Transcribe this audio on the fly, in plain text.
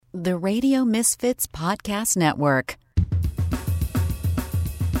The Radio Misfits Podcast Network.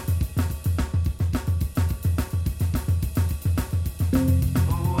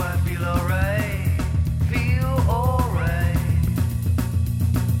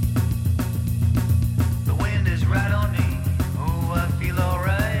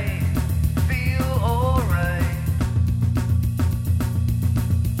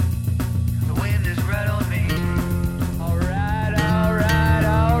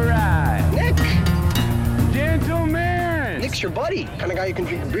 Your buddy, kind of guy you can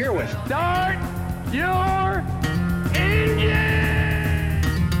drink beer with. Start your engine!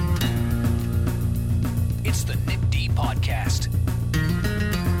 It's the Nick D Podcast.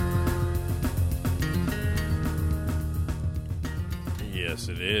 Yes,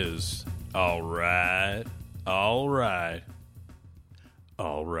 it is. All right. All right.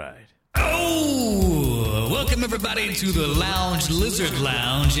 All right. Oh, welcome everybody to the Lounge Lizard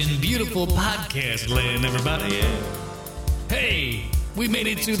Lounge in beautiful podcast land, everybody. Hey, we made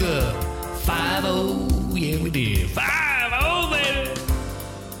it to the 5-0. Yeah, we did. 5-0, baby.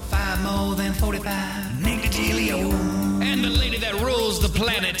 5 more than 45. Nick DeGilio. And the lady that rules the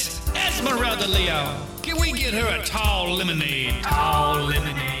planet, Esmeralda Leon. Can we get her a tall lemonade? Tall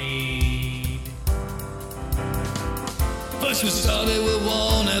lemonade. First we started with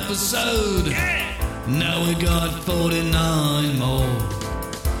one episode. Yeah. Now we got 49 more.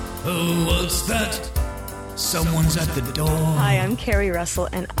 Oh, what's that? Someone's at the door. Hi, I'm Carrie Russell,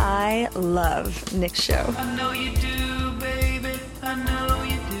 and I love Nick's show. I know you do, baby. I know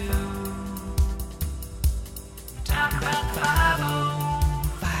you do. Talk about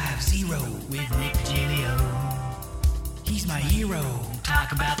 5-0. 5-0 with Nick Gilio. He's my hero.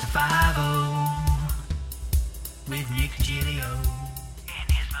 Talk about the 5-0 with Nick Gilio and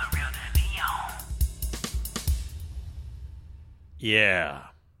Esmeralda Leon. Yeah.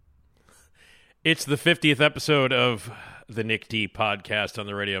 It's the 50th episode of the Nick D Podcast on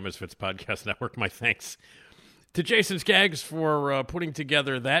the Radio Misfits Podcast Network. My thanks to Jason Skaggs for putting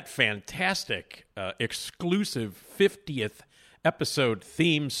together that fantastic, exclusive 50th episode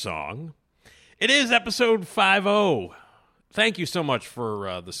theme song. It is episode 50. Thank you so much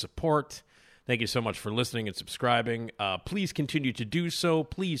for the support. Thank you so much for listening and subscribing. Please continue to do so.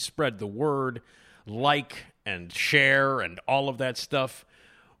 Please spread the word, like and share and all of that stuff.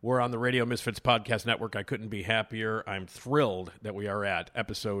 We're on the Radio Misfits Podcast Network. I couldn't be happier. I'm thrilled that we are at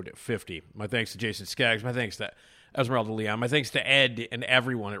episode 50. My thanks to Jason Skaggs. My thanks to Esmeralda Leon. My thanks to Ed and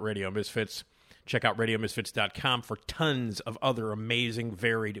everyone at Radio Misfits. Check out RadioMisfits.com for tons of other amazing,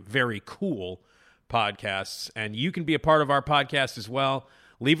 varied, very cool podcasts. And you can be a part of our podcast as well.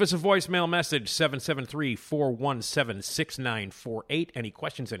 Leave us a voicemail message, 773-417-6948. Any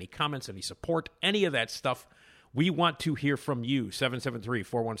questions, any comments, any support, any of that stuff. We want to hear from you,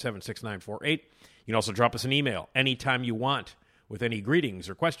 773-417-6948. You can also drop us an email anytime you want with any greetings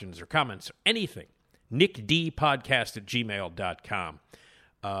or questions or comments or anything. nickdpodcast@gmail.com.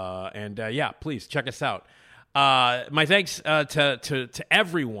 Yeah, please check us out. My thanks to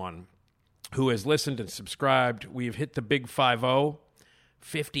everyone who has listened and subscribed. We've hit the big 50,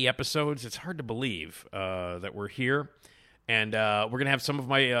 50 episodes. It's hard to believe that we're here. And we're going to have some of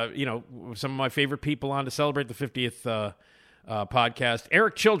my favorite people on to celebrate the 50th podcast.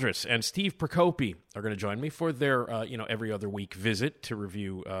 Erik Childress and Steve Prokopy are going to join me for their every other week visit to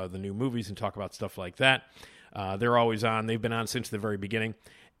review the new movies and talk about stuff like that. They're always on. They've been on since the very beginning.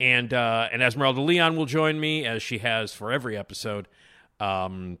 And Esmeralda Leon will join me, as she has for every episode. We are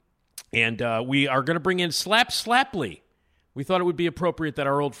going to bring in Slap Slapley. We thought it would be appropriate that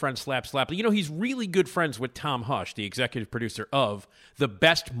our old friend Slap Slapley, he's really good friends with Tom Hush, the executive producer of the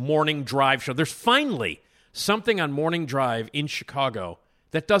best morning drive show. There's finally something on Morning Drive in Chicago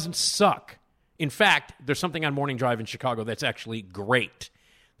that doesn't suck. In fact, there's something on Morning Drive in Chicago that's actually great.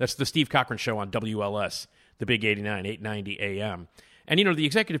 That's the Steve Cochran Show on WLS, the Big 89, 890 AM. And, the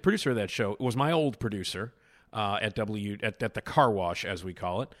executive producer of that show was my old producer at the Car Wash, as we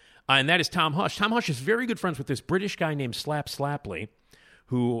call it. And that is Tom Hush. Tom Hush is very good friends with this British guy named Slap Slapley,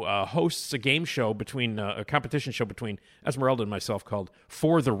 who hosts a game show a competition show between Esmeralda and myself called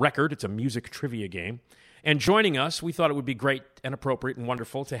For the Record. It's a music trivia game. And joining us, we thought it would be great and appropriate and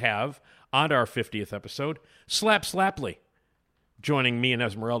wonderful to have, on our 50th episode, Slap Slapley, joining me and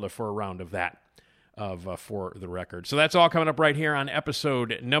Esmeralda for a round of that, For the Record. So that's all coming up right here on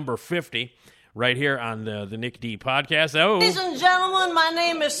episode number 50. Right here on the Nick D Podcast. Oh. Ladies and gentlemen, my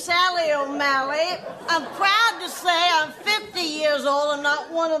name is Sally O'Malley. I'm proud to say I'm 50 years old. I'm not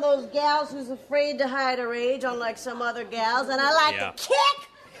one of those gals who's afraid to hide her age, unlike some other gals. And I like to kick,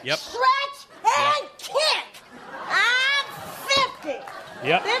 stretch, and kick. I'm 50.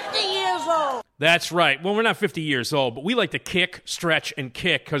 Yep. 50 years old. That's right. Well, we're not 50 years old, but we like to kick, stretch, and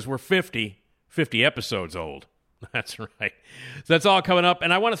kick because we're 50 episodes old. That's right. So that's all coming up.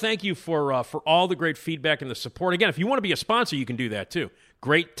 And I want to thank you for all the great feedback and the support. Again, if you want to be a sponsor, you can do that too.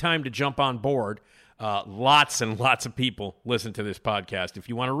 Great time to jump on board. Lots and lots of people listen to this podcast. If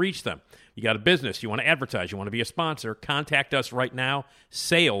you want to reach them, you got a business, you want to advertise, you want to be a sponsor, contact us right now,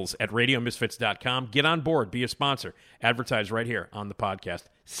 sales@radiomisfits.com. Get on board, be a sponsor. Advertise right here on the podcast,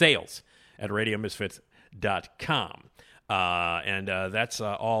 sales@radiomisfits.com. And that's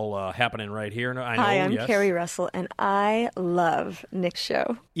all happening right here. I know, Hi, I'm yes. Carrie Russell, and I love Nick's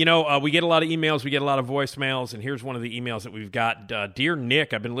show. You know, we get a lot of emails, we get a lot of voicemails, and here's one of the emails that we've got. Dear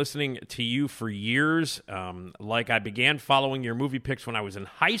Nick, I've been listening to you for years. I began following your movie picks when I was in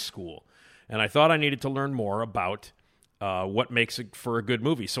high school, and I thought I needed to learn more about what makes it for a good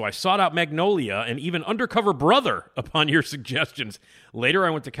movie. So I sought out Magnolia and even Undercover Brother upon your suggestions. Later, I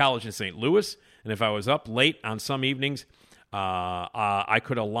went to college in St. Louis, and if I was up late on some evenings, I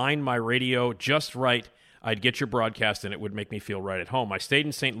could align my radio just right. I'd get your broadcast, and it would make me feel right at home. I stayed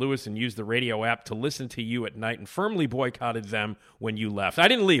in St. Louis and used the radio app to listen to you at night and firmly boycotted them when you left. I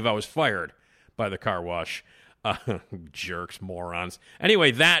didn't leave. I was fired by the car wash. Jerks, morons.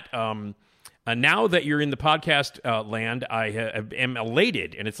 Anyway, that... now that you're in the podcast land, I am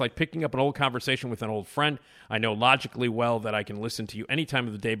elated, and it's like picking up an old conversation with an old friend. I know logically well that I can listen to you any time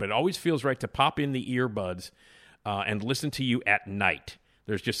of the day, but it always feels right to pop in the earbuds and listen to you at night.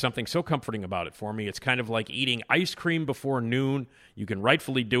 There's just something so comforting about it for me. It's kind of like eating ice cream before noon. You can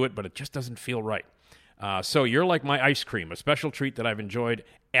rightfully do it, but it just doesn't feel right. So you're like my ice cream, a special treat that I've enjoyed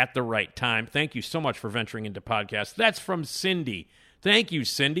at the right time. Thank you so much for venturing into podcasts. That's from Cindy. Thank you,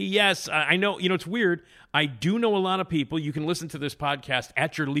 Cindy. Yes, I know, it's weird. I do know a lot of people. You can listen to this podcast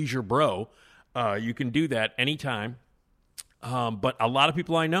at your leisure, bro. You can do that anytime. But a lot of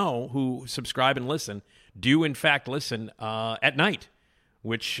people I know who subscribe and listen do, in fact, listen at night,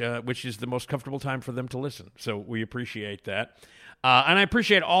 which is the most comfortable time for them to listen. So we appreciate that. And I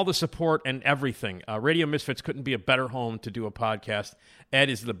appreciate all the support and everything. Radio Misfits couldn't be a better home to do a podcast.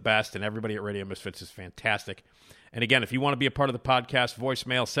 Ed is the best, and everybody at Radio Misfits is fantastic. And again, if you want to be a part of the podcast,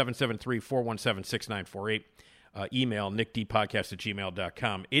 voicemail 773-417-6948. Email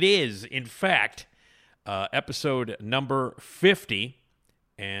nickdpodcast@gmail.com. It is, in fact, episode number 50.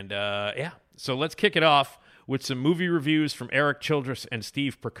 And, so let's kick it off with some movie reviews from Erik, Childress, and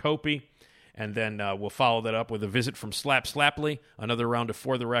Steve Prokopy. And then we'll follow that up with a visit from Slap Slapley, another round of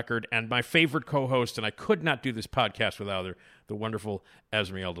For the Record, and my favorite co-host, and I could not do this podcast without her, the wonderful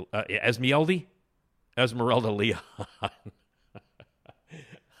Esmeralda Leon.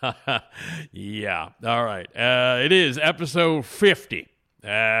 Yeah, all right. It is episode 50.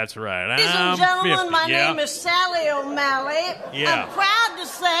 That's right. Ladies and gentlemen, 50. my name is Sally O'Malley. Yeah. I'm proud to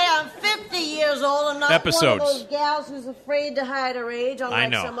say I'm 50 years old and not one of those gals who's afraid to hide her age,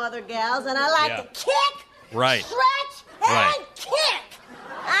 unlike some other gals. And I like to kick, stretch, and kick.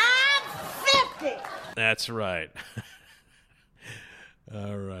 I'm 50. That's right.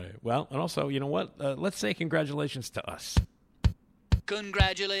 All right. Well, and also, you know what? Let's say congratulations to us.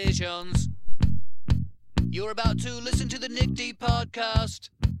 Congratulations. You're about to listen to the Nick D podcast.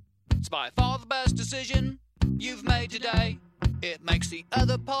 It's by far the best decision you've made today. It makes the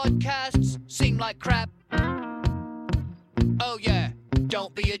other podcasts seem like crap. Oh yeah,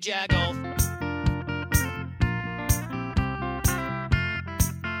 don't be a jagoff.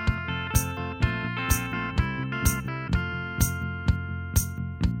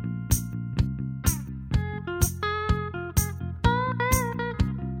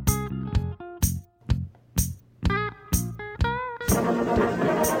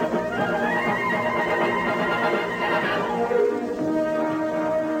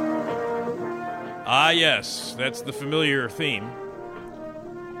 Ah, yes, that's the familiar theme.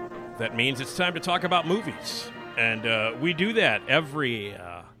 That means it's time to talk about movies, and we do that every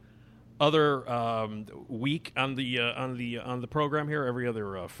other week on the program here. Every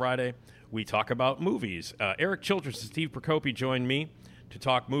other Friday, we talk about movies. Erik, Childress, and Steve Prokopy join me to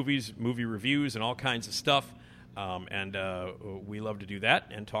talk movies, movie reviews, and all kinds of stuff. And we love to do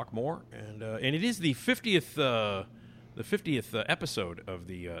that and talk more. And it is the 50th. The 50th episode of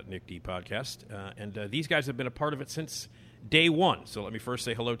the Nick D podcast, and these guys have been a part of it since day one. So let me first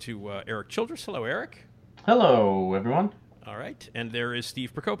say hello to Erik Childress. Hello, Erik. Hello, everyone. All right, and there is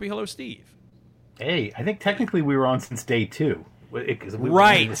Steve Prokopy. Hello, Steve. Hey, I think technically we were on since day 2.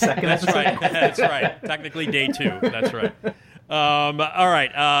 Right. The second That's right. That's right. Technically day 2. That's right. All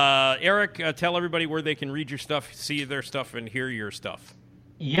right, Erik, tell everybody where they can read your stuff, see their stuff, and hear your stuff.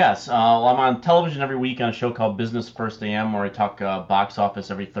 Yes. Well, I'm on television every week on a show called Business First AM, where I talk box office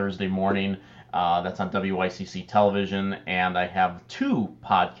every Thursday morning. That's on WYCC television. And I have 2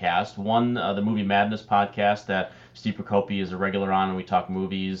 podcasts. One, the Movie Madness podcast that Steve Prokopy is a regular on, and we talk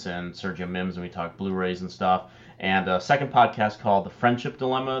movies, and Sergio Mims, and we talk Blu-rays and stuff. And a second podcast called The Friendship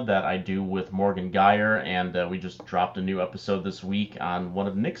Dilemma that I do with Morgan Geyer, and we just dropped a new episode this week on one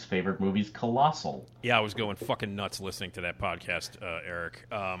of Nick's favorite movies, Colossal. Yeah, I was going fucking nuts listening to that podcast, Erik,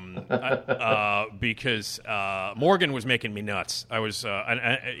 because Morgan was making me nuts. I was,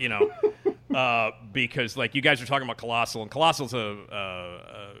 because like you guys are talking about Colossal, and Colossal's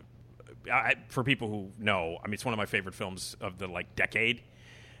for people who know, I mean, it's one of my favorite films of the decade.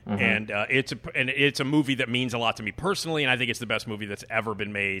 Mm-hmm. And it's a movie that means a lot to me personally, and I think it's the best movie that's ever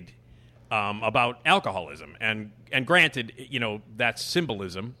been made about alcoholism. And granted, that's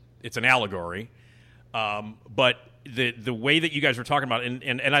symbolism; it's an allegory. But the way that you guys were talking about,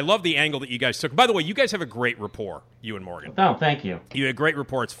 and I love the angle that you guys took. By the way, you guys have a great rapport, you and Morgan. Oh, thank you. You have a great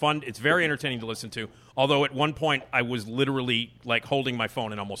rapport. It's fun. It's very entertaining to listen to. Although at one point I was literally holding my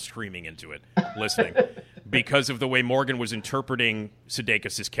phone and almost screaming into it, listening. Because of the way Morgan was interpreting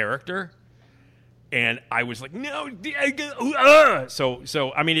Sudeikis' character, and I was like, no,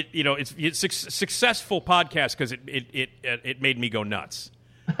 so I mean, it's a successful podcast because it made me go nuts.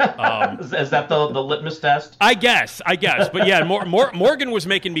 Is that the litmus test? I guess, but yeah, Morgan was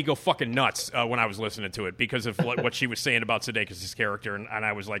making me go fucking nuts when I was listening to it because of what she was saying about Sudeikis' character, and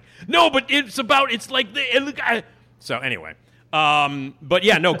I was like, no, but it's like so anyway. But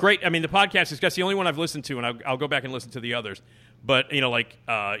yeah, no, great. I mean, the podcast is that's the only one I've listened to, and I'll go back and listen to the others. But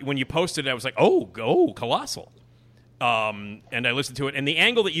when you posted it, I was like, oh, Colossal. And I listened to it, and the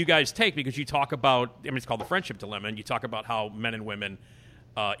angle that you guys take, because you talk about, I mean, it's called The Friendship Dilemma, and you talk about how men and women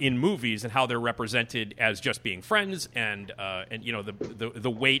in movies and how they're represented as just being friends, and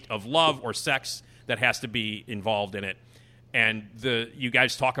the weight of love or sex that has to be involved in it. And you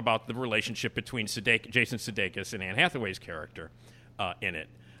guys talk about the relationship between Jason Sudeikis and Anne Hathaway's character in it,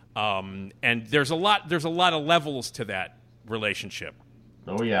 and there's a lot of levels to that relationship.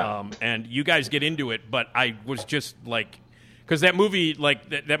 Oh yeah, and you guys get into it, but I was just because that movie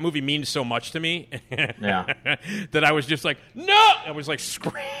that movie means so much to me, yeah, that I was just like, no, I was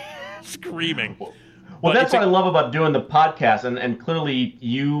screaming. Well, that's what I love about doing the podcast, and clearly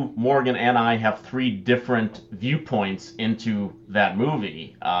you, Morgan, and I have 3 different viewpoints into that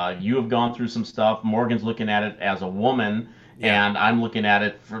movie. You have gone through some stuff. Morgan's looking at it as a woman, and I'm looking at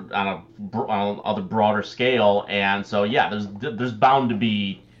it on a broader scale. And so, yeah, there's bound to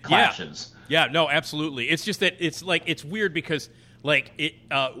be clashes. Yeah, no, absolutely. It's just that it's weird because the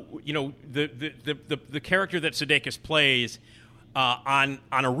character that Sudeikis plays on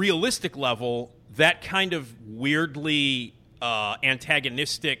a realistic level, that kind of weirdly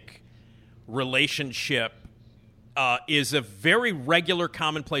antagonistic relationship is a very regular,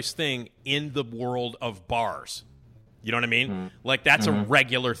 commonplace thing in the world of bars. You know what I mean? Mm-hmm. That's a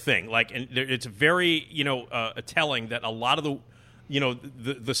regular thing. And it's very, telling that a lot of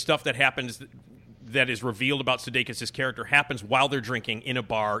the stuff that happens that is revealed about Sudeikis' character happens while they're drinking in a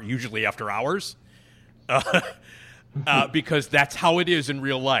bar, usually after hours. Because that's how it is in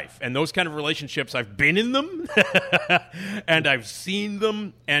real life. And those kind of relationships, I've been in them, and I've seen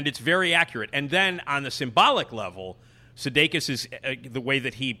them, and it's very accurate. And then on the symbolic level, Sudeikis is the way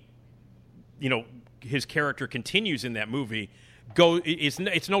that he, his character continues in that movie,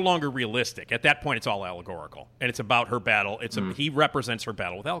 it's no longer realistic. At that point, it's all allegorical, and it's about her battle. He represents her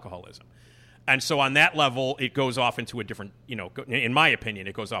battle with alcoholism. And so on that level, it goes off into a different, in my opinion,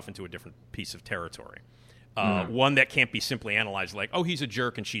 it goes off into a different piece of territory. One that can't be simply analyzed like, oh, he's a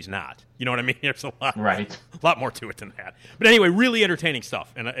jerk and she's not. You know what I mean? There's a lot more to it than that. But anyway, really entertaining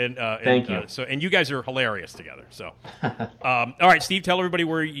stuff. Thank you. And you guys are hilarious together. So, all right, Steve, tell everybody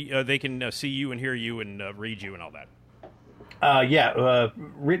where they can see you and hear you and read you and all that.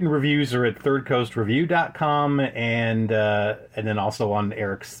 Written reviews are at thirdcoastreview.com and then also on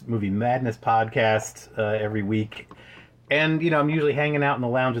Erik's Movie Madness podcast every week. And I'm usually hanging out in the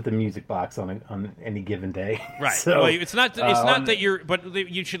lounge at the Music Box on any given day. Right. So, well, it's not that you're, but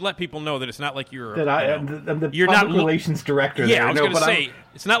you should let people know that it's not like you're. I'm the public relations director. Yeah, I was going to say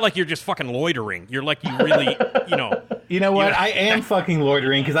it's not like you're just fucking loitering. You're like you really, You know what? I am fucking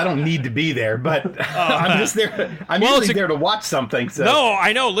loitering because I don't need to be there, but I'm just there. I'm usually there to watch something. So. No,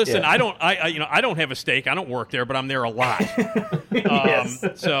 I know. Listen, I don't have a stake. I don't work there, but I'm there a lot. Yes.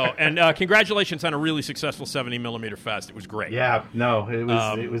 Congratulations on a really successful 70mm fest. It was great. Yeah. No,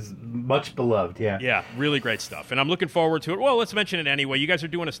 it was much beloved. Yeah. Yeah. Really great stuff, and I'm looking forward to it. Well, let's mention it anyway. You guys are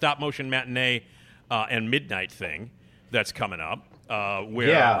doing a stop motion matinee and midnight thing that's coming up. Tell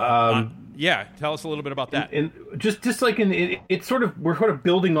us a little bit about that. And just like it's sort of, we're sort of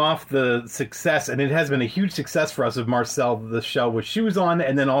building off the success, and it has been a huge success for us of Marcel the Shell with Shoes On,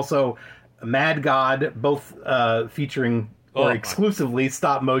 and then also Mad God, both featuring or exclusively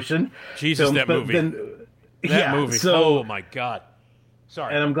stop motion. Jesus, films, that movie. That movie. So, oh my God.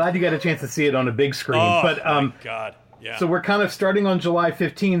 Sorry. And I'm glad you got a chance to see it on a big screen. Oh but, my God. Yeah. So we're kind of starting on July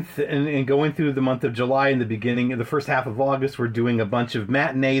 15th and going through the month of July and the first half of August. We're doing a bunch of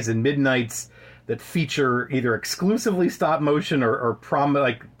matinees and midnights that feature either exclusively stop motion or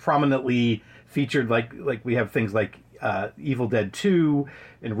prominently featured. Like we have things like Evil Dead 2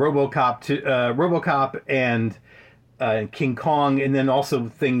 and RoboCop and King Kong, and then also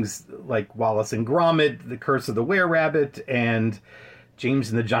things like Wallace and Gromit, The Curse of the Were-Rabbit, and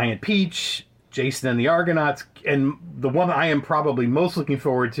James and the Giant Peach, Jason and the Argonauts, and the one I am probably most looking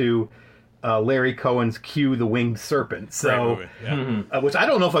forward to, Larry Cohen's Q, the Winged Serpent. So, which I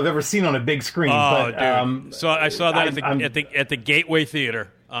don't know if I've ever seen on a big screen. Oh, but, dude. So I saw that at the Gateway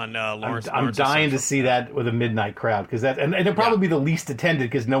Theater on Lawrence. I'm dying to see that with a midnight crowd, because and it'll probably be the least attended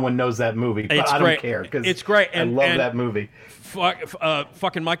because no one knows that movie. But I don't care, because it's great. I love that movie.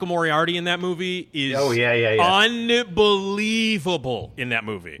 Fucking Michael Moriarty in that movie is unbelievable in that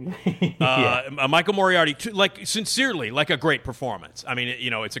movie. Michael Moriarty, sincerely, like a great performance. I mean,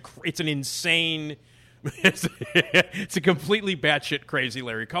 it's an insane, it's a completely batshit crazy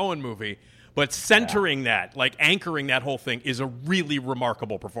Larry Cohen movie, but centering that, like anchoring that whole thing, is a really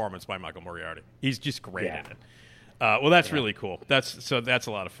remarkable performance by Michael Moriarty. He's just great in it. Well, that's really cool. That's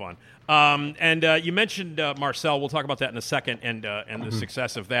a lot of fun. And you mentioned Marcel. We'll talk about that in a second, and the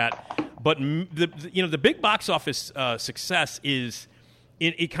success of that. But the big box office success is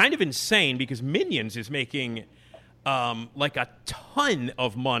kind of insane, because Minions is making like a ton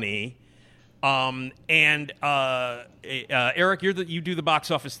of money. And Erik, you do the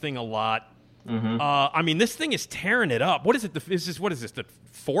box office thing a lot. I mean, this thing is tearing it up. What is it? What is this? The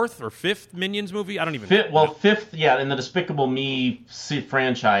fourth or fifth Minions movie? I don't even know. Well, fifth, in the Despicable Me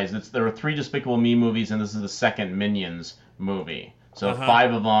franchise. There were 3 Despicable Me movies, and this is the second Minions movie. So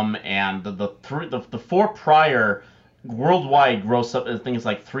 5 of them, and the 4 prior worldwide gross up, I think it's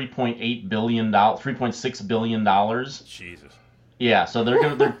like $3.8 billion, $3.6 billion. Jesus. Yeah, so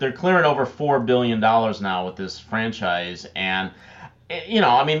they're clearing over $4 billion now with this franchise, and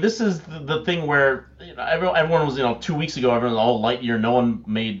I mean, this is the thing where everyone was, 2 weeks ago, everyone was, Lightyear, no one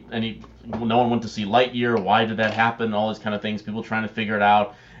went to see Lightyear, why did that happen, all these kind of things, people trying to figure it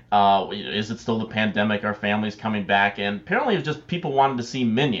out. Is it still the pandemic, our family's coming back, and apparently it was just people wanted to see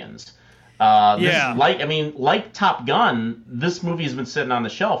Minions. Like Top Gun, this movie has been sitting on the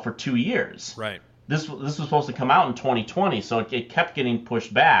shelf for 2 years. Right. This was supposed to come out in 2020, so it kept getting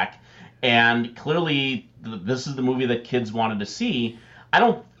pushed back. And clearly, this is the movie that kids wanted to see. I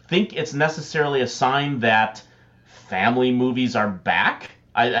don't think it's necessarily a sign that family movies are back.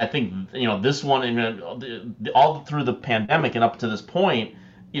 I think, this one, all through the pandemic and up to this point,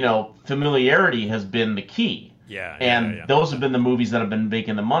 familiarity has been the key. And those have been the movies that have been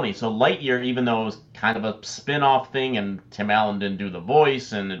making the money. So Lightyear, even though it was kind of a spin-off thing, and Tim Allen didn't do the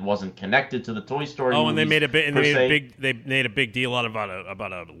voice, and it wasn't connected to the Toy Story movies, and they made a big deal out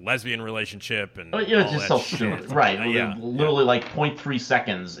about a lesbian relationship, and it's just so stupid, right? Literally like 0.3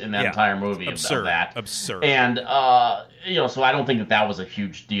 seconds in that entire movie of that. Absurd. And so I don't think that was a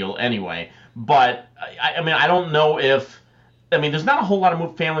huge deal anyway. But I don't know if. There's not a whole lot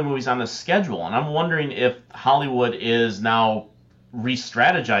of family movies on the schedule, and I'm wondering if Hollywood is now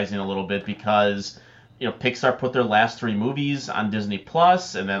re-strategizing a little bit, because Pixar put their last 3 movies on Disney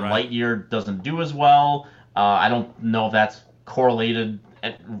Plus, and then Lightyear doesn't do as well. I don't know if that's correlated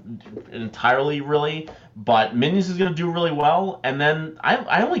entirely, really, but Minions is going to do really well. And then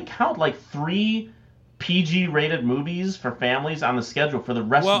I only count like 3 PG-rated movies for families on the schedule for the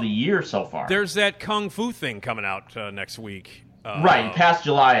rest of the year so far. There's that Kung Fu thing coming out next week. Right, past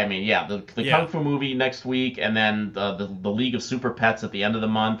July, the Kung Fu movie next week, and then the League of Super Pets at the end of the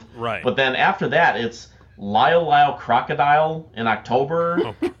month. Right. But then after that, it's Lyle Lyle Crocodile in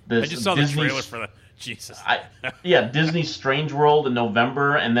October. I just saw the trailer for that. Jesus. Disney Strange World in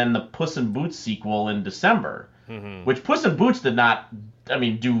November, and then the Puss in Boots sequel in December. Which Puss in Boots did not,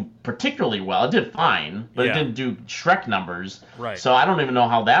 do particularly well. It did fine, but it didn't do Shrek numbers. Right. So I don't even know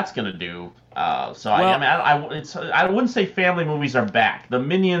how that's going to do. I wouldn't say family movies are back. The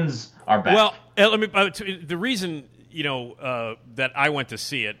Minions are back. Well, the reason that I went to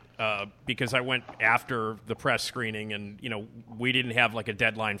see it because I went after the press screening, and we didn't have like a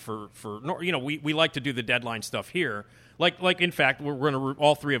deadline for we like to do the deadline stuff here. Like in fact, we're gonna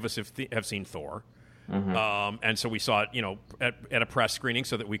all 3 of us have seen Thor. Mm-hmm. And so we saw it, at a press screening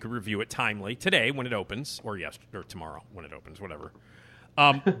so that we could review it timely today when it opens, or tomorrow when it opens, whatever.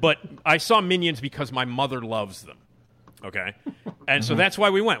 But I saw Minions because my mother loves them. Okay, and so that's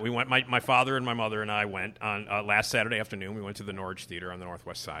why we went. We went. My father and my mother and I went on last Saturday afternoon. We went to the Norwich Theater on the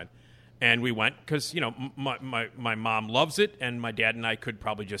Northwest Side, and we went because my mom loves it, and my dad and I could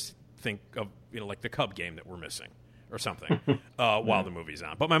probably just think of like the Cub game that we're missing or something while the movie's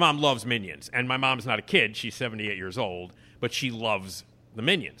on. But my mom loves Minions, and my mom's not a kid; she's 78 years old, but she loves the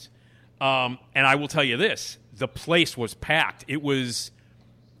Minions. And I will tell you this: the place was packed. It was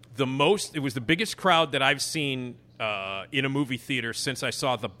the biggest crowd that I've seen in a movie theater since I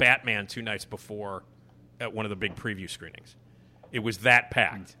saw The Batman 2 nights before at one of the big preview screenings. It was that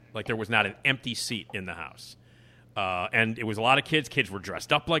packed. Like, there was not an empty seat in the house. And it was a lot of kids. Kids were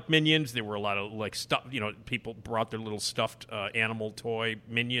dressed up like Minions. There were a lot of, like, stuff. People brought their little stuffed animal toy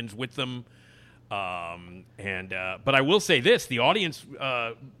Minions with them. But I will say this. The audience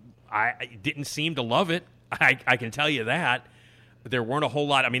I didn't seem to love it. I can tell you that. There weren't a whole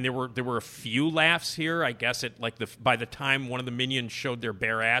lot. I mean, there were a few laughs here. I guess by the time one of the Minions showed their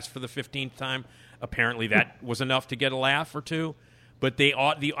bare ass for the 15th time, apparently that was enough to get a laugh or two. But the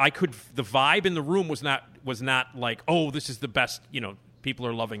vibe in the room was not like, oh, this is the best. People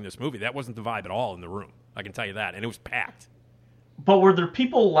are loving this movie. That wasn't the vibe at all in the room. I can tell you that, and it was packed. But were there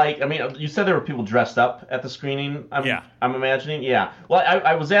people you said there were people dressed up at the screening? I'm imagining. Yeah. Well,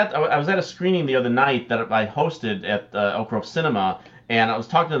 I was at a screening the other night that I hosted at Oak Grove Cinema, and I was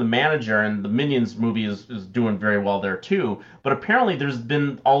talking to the manager, and the Minions movie is doing very well there too. But apparently, there's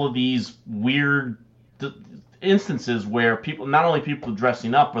been all of these weird instances where not only people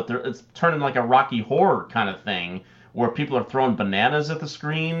dressing up, but it's turning like a Rocky Horror kind of thing, where people are throwing bananas at the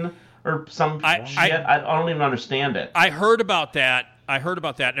screen. Or some shit. I don't even understand it. I heard about that. I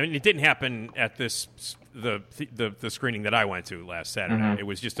mean, it didn't happen at the screening that I went to last Saturday. Mm-hmm. It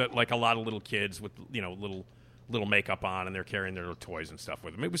was just like a lot of little kids with little makeup on, and they're carrying their little toys and stuff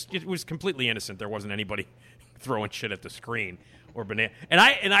with them. It was completely innocent. There wasn't anybody throwing shit at the screen or banana. And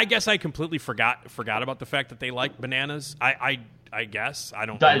I guess I completely forgot about the fact that they like bananas. I guess I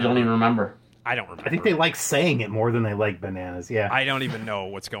don't even remember. I don't remember. I think they like saying it more than they like bananas. Yeah, I don't even know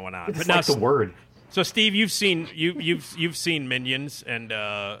what's going on. It's like the word. So, Steve, you've seen Minions and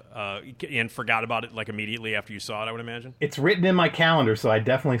forgot about it like immediately after you saw it. I would imagine it's written in my calendar, so I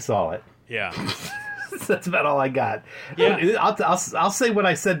definitely saw it. Yeah, that's about all I got. Yeah, I'll say what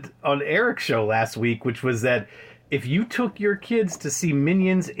I said on Erik's show last week, which was that if you took your kids to see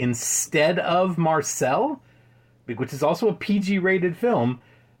Minions instead of Marcel, which is also a PG-rated film,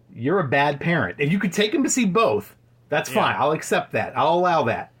 you're a bad parent. If you could take them to see both, that's fine. I'll accept that. I'll allow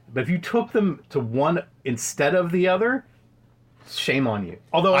that. But if you took them to one instead of the other, shame on you.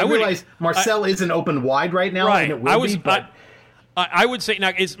 Although I realize Marcel isn't open wide right now, right. And it will be. But I would say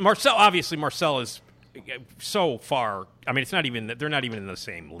now is Marcel. Obviously, Marcel is so far. I mean, it's not even. They're not even in the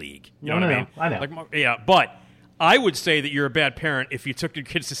same league. You know what I mean? I know. But I would say that you're a bad parent if you took your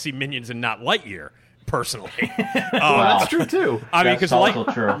kids to see Minions and not Lightyear. Personally, well, that's true too. I mean, because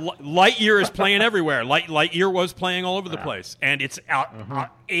Lightyear is playing everywhere. Lightyear was playing all over the place, and it's out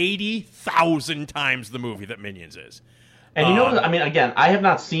 80,000 times the movie that Minions is. And I mean, again, I have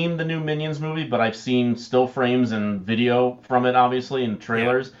not seen the new Minions movie, but I've seen still frames and video from it, obviously, and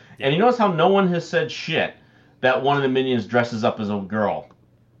trailers. Yeah. And you notice how no one has said shit that one of the Minions dresses up as a girl.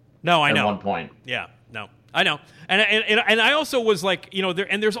 No, I know. At one point, yeah. No, I know, and I also was like,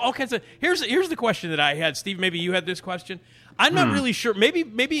 there's all kinds of. Here's the question that I had, Steve. Maybe you had this question. I'm not really sure. Maybe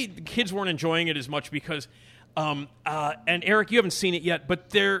the kids weren't enjoying it as much because, and Erik, you haven't seen it yet,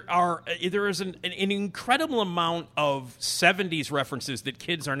 but there is an incredible amount of '70s references that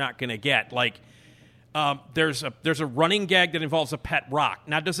kids are not going to get. Like, there's a running gag that involves a pet rock.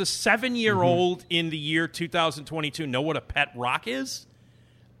 Now, does a 7-year-old in the year 2022 know what a pet rock is?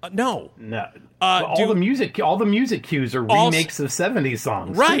 No. All the music cues are remakes of 70s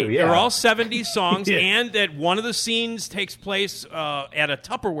songs. Right. Too, yeah. They're all 70s songs, and that one of the scenes takes place at a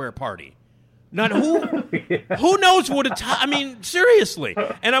Tupperware party. Not who knows what I mean, seriously.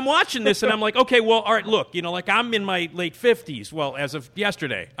 And I'm watching this, and I'm like, okay, well, all right, look, like I'm in my late 50s. Well, as of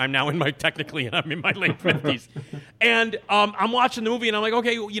yesterday, I'm in my late 50s. And I'm watching the movie, and I'm like,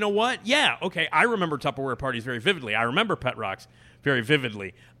 okay, you know what? Yeah, okay, I remember Tupperware parties very vividly. I remember Pet Rocks very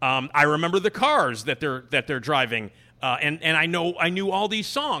vividly. I remember the cars that they're driving, and I knew all these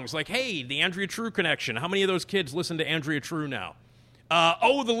songs. Like, hey, the Andrea True connection. How many of those kids listen to Andrea True now?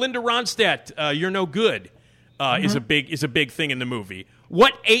 The Linda Ronstadt, You're No Good, is a big thing in the movie.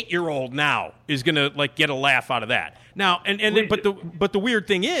 what 8-year-old now is going to like get a laugh out of that? Now, but the weird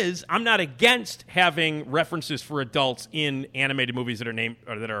thing is, I'm not against having references for adults in animated movies that are named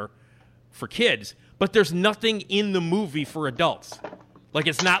or that are for kids, but there's nothing in the movie for adults. Like,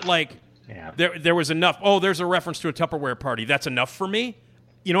 it's not like there was enough. Oh, there's a reference to a Tupperware party. That's enough for me.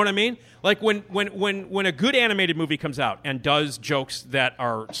 You know what I mean? Like when a good animated movie comes out and does jokes that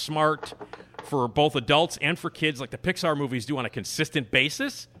are smart for both adults and for kids, like the Pixar movies do on a consistent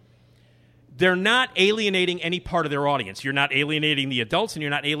basis, they're not alienating any part of their audience. You're not alienating the adults and you're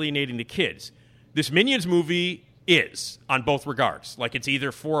not alienating the kids. This Minions movie is on both regards. Like, it's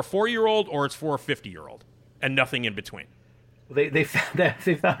either for a 4-year-old or it's for a 50-year-old and nothing in between. They found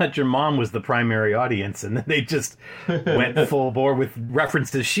that your mom was the primary audience, and then they just went full bore with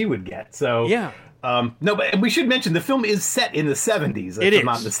references she would get. So yeah, no, but we should mention the film is set in the 70s. If I'm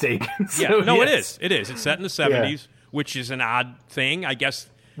not mistaken. So, yeah, no, yes. It is. It's set in the 70s, which is an odd thing, I guess.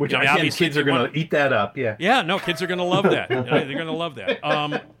 Which obviously kids are going to eat that up. Yeah, yeah, no, kids are going to love that. They're going to love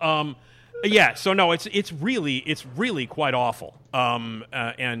that. Yeah, so no, it's really quite awful.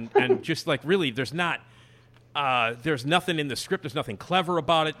 And just like really, there's nothing in the script. There's nothing clever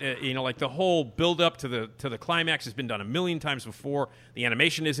about it. Like the whole build up to the climax has been done a million times before. The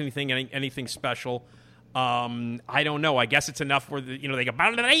animation isn't anything special. I don't know. I guess it's enough where they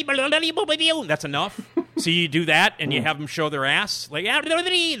go. That's enough. So you do that, and you have them show their ass, like, and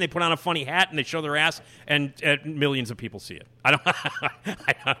they put on a funny hat and they show their ass, and millions of people see it. I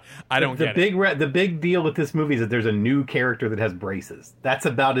don't get it. The big deal with this movie is that there's a new character that has braces. That's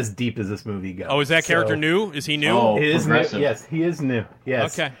about as deep as this movie goes. Oh, is that character new? Is he new? Oh, he is new. Yes, he is new.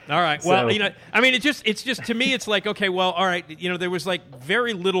 Yes. Okay. All right. Well, I mean, it's just to me, it's like, okay, well, all right. There was like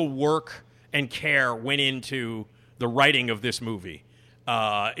very little work and care went into the writing of this movie.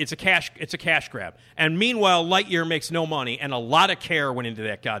 It's a cash grab. And meanwhile, Lightyear makes no money, and a lot of care went into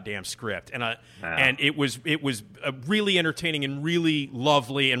that goddamn script. And it was really entertaining and really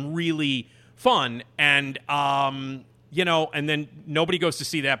lovely and really fun. And and then nobody goes to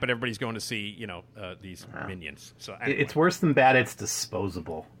see that, but everybody's going to see these Minions. So anyway. It's worse than bad. It's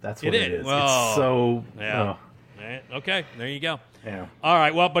disposable. That's what it is. Well, it's so. Yeah. Okay, there you go. Yeah. All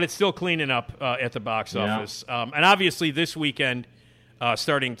right. Well, but it's still cleaning up at the box office, and obviously this weekend,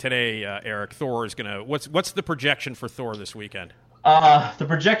 starting today, Erik, Thor is gonna. What's the projection for Thor this weekend? The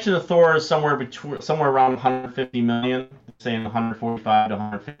projection of Thor is somewhere around 150 million, saying 145 to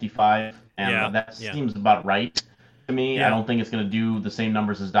 155, and that seems about right to me. Yeah. I don't think it's going to do the same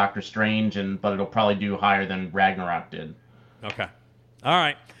numbers as Doctor Strange, but it'll probably do higher than Ragnarok did. Okay. All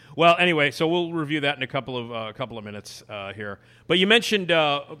right. Well, anyway, so we'll review that in a couple of minutes here. But you mentioned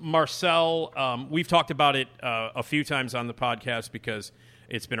Marcel. We've talked about it a few times on the podcast because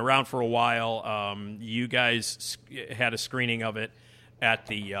it's been around for a while. You guys had a screening of it at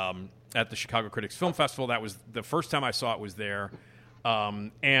the Chicago Critics Film Festival. That was the first time I saw it was there.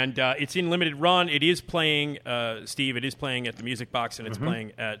 And it's in limited run. It is playing, Steve. It is playing at the Music Box, and it's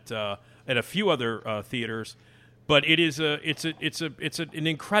playing at a few other theaters. But it's an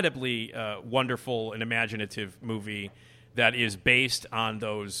incredibly wonderful and imaginative movie that is based on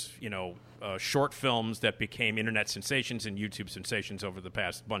those short films that became internet sensations and YouTube sensations over the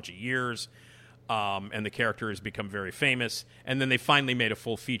past bunch of years, and the character has become very famous. And then they finally made a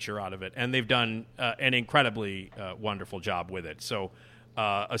full feature out of it, and they've done an incredibly wonderful job with it. So,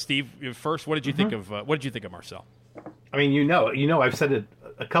 Steve, first, what did you think of Marcel? I mean, I've said it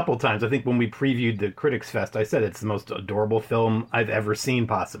a couple times. I think when we previewed the Critics Fest, I said it's the most adorable film I've ever seen,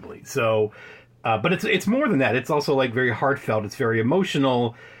 possibly. So, but it's more than that. It's also like very heartfelt. It's very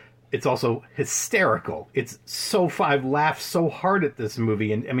emotional. It's also hysterical. It's so I've laughed so hard at this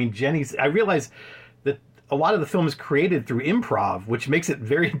movie. And I mean, I realize that a lot of the film is created through improv, which makes it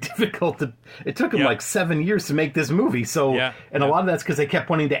very difficult it took them like 7 years to make this movie. So, a lot of that's because they kept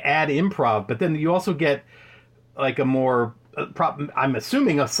wanting to add improv, but then you also get like a more, I'm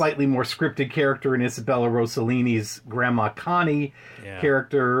assuming a slightly more scripted character in Isabella Rossellini's Grandma Connie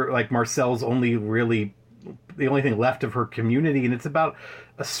character, like Marcel's the only thing left of her community, and it's about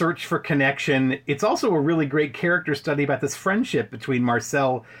a search for connection. It's also a really great character study about this friendship between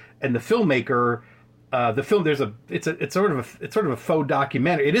Marcel and the filmmaker. The film, it's sort of a faux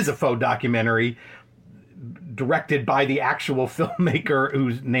documentary. It is a faux documentary directed by the actual filmmaker,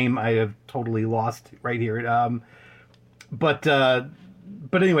 whose name I have totally lost right here. But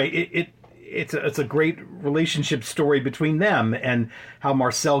anyway, it's a great relationship story between them, and how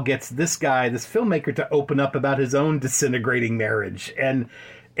Marcel gets this filmmaker, to open up about his own disintegrating marriage, and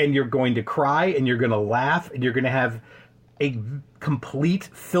you're going to cry, and you're going to laugh, and you're going to have a complete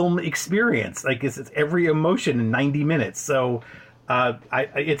film experience. Like it's every emotion in 90 minutes. So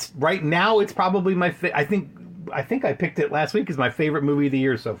It's right now. It's probably my. I think I picked it last week as my favorite movie of the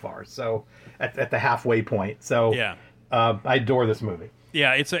year so far. So at the halfway point. So yeah, I adore this movie.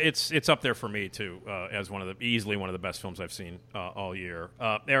 Yeah, it's up there for me too, as easily one of the best films I've seen all year.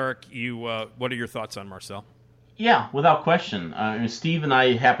 Erik, what are your thoughts on Marcel? Yeah, without question. Steve and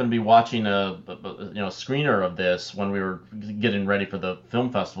I happened to be watching a screener of this when we were getting ready for the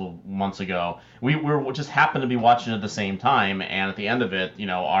film festival months ago. We were just happened to be watching it at the same time, and at the end of it,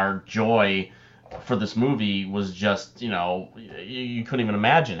 our joy for this movie was just, you couldn't even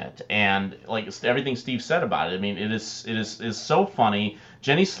imagine it. And like everything Steve said about it, I mean, it is so funny.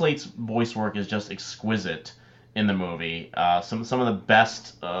 Jenny Slate's voice work is just exquisite in the movie. Some of the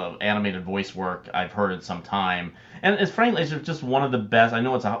best animated voice work I've heard in some time. And frankly, it's just one of the best. I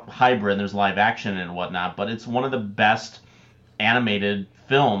know it's a hybrid and there's live action and whatnot, but it's one of the best animated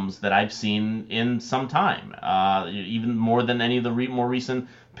films that I've seen in some time. Even more than any of the more recent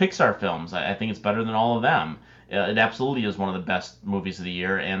Pixar films. I think it's better than all of them. It absolutely is one of the best movies of the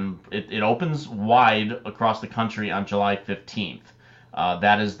year, and it opens wide across the country on July 15th.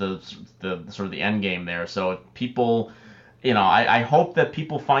 That is the sort of the end game there. So if people, I hope that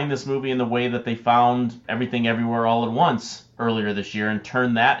people find this movie in the way that they found Everything Everywhere All at Once earlier this year and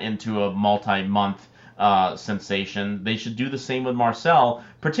turn that into a multi-month sensation. They should do the same with Marcel,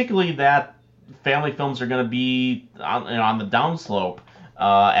 particularly that family films are going to be on the downslope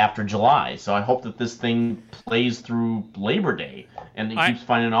after July. So I hope that this thing plays through Labor Day and it keeps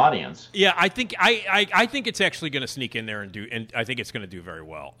finding an audience. Yeah, I think it's actually going to sneak in there and I think it's going to do very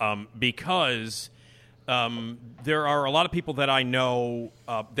well because there are a lot of people that I know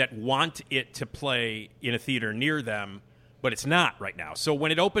that want it to play in a theater near them, but it's not right now. So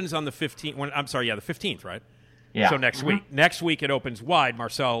when it opens on the 15th, the 15th, right? Yeah. So next week. Next week it opens wide.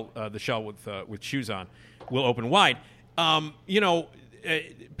 Marcel, the shell with shoes on, will open wide.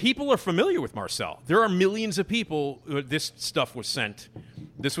 People are familiar with Marcel. There are millions of people who this stuff was sent.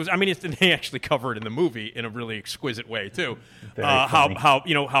 They actually cover it in the movie in a really exquisite way too. How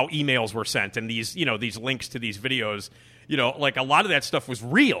emails were sent and these links to these videos. Like a lot of that stuff was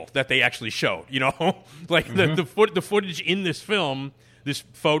real that they actually showed. The footage in this film, this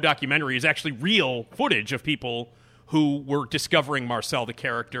faux documentary, is actually real footage of people who were discovering Marcel the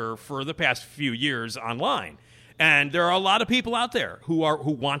character for the past few years online. And there are a lot of people out there who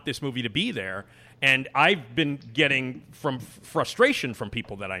want this movie to be there. And I've been getting frustration from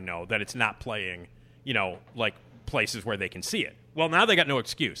people that I know that it's not playing, like places where they can see it. Well, now they got no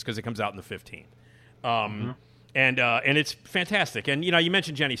excuse because it comes out on the 15th. And it's fantastic. And, you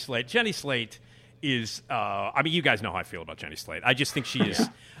mentioned Jenny Slate. Jenny Slate is, you guys know how I feel about Jenny Slate. I just think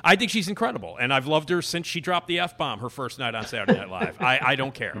I think she's incredible. And I've loved her since she dropped the F-bomb her first night on Saturday Night Live. I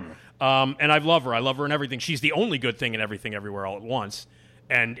don't care. And I love her. I love her in everything. She's the only good thing in Everything Everywhere All at Once.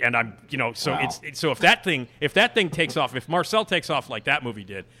 And I'm, so wow. So if that thing takes off, if Marcel takes off like that movie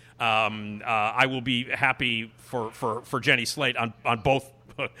did, I will be happy for Jenny Slate on both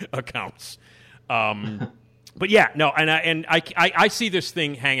accounts. But yeah, no, and I see this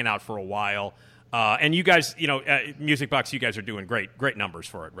thing hanging out for a while. And you guys, Music Box, you guys are doing great numbers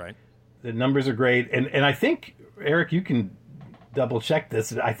for it, right? The numbers are great, and I think, Erik, you can double check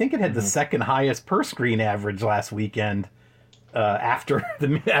this. I think it had the second highest per screen average last weekend after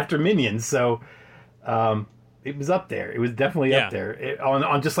Minions. So it was up there. It was definitely up there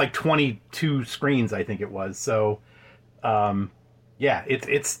on just like 22 screens, I think it was. So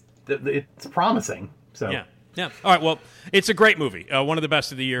it's promising. So yeah. Yeah. All right. Well, it's a great movie. One of the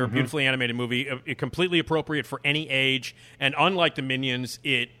best of the year. Beautifully animated movie. Completely appropriate for any age. And unlike the Minions,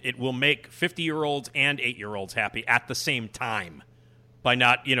 it will make 50-year-olds and 8-year-olds happy at the same time by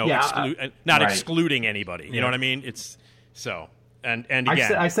not excluding anybody. You know what I mean? It's so. And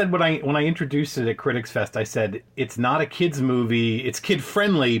again, I said when I introduced it at Critics Fest, I said it's not a kids movie. It's kid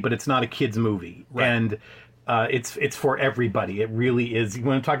friendly, but it's not a kids movie. Right. And it's for everybody. It really is. You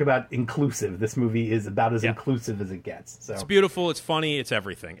want to talk about inclusive? This movie is about as inclusive as it gets. So it's beautiful. It's funny. It's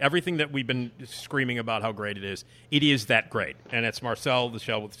everything. Everything that we've been screaming about how great it is. It is that great. And it's Marcel the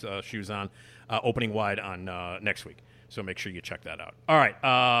Shell with shoes on, opening wide on next week. So make sure you check that out. All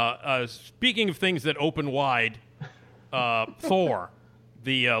right. Speaking of things that open wide, Thor,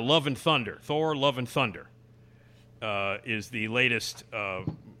 the Love and Thunder. Thor, Love and Thunder is the latest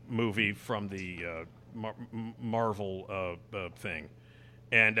movie from the Marvel thing,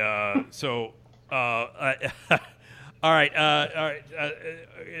 and so all right,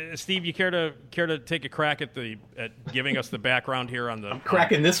 Steve, you care to take a crack at giving us the background here on the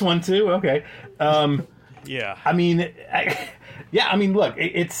cracking this one too? Okay, yeah. Look,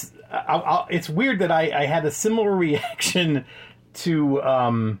 it's weird that I had a similar reaction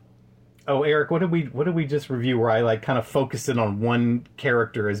to Erik, what did we just review where I like kind of focused in on one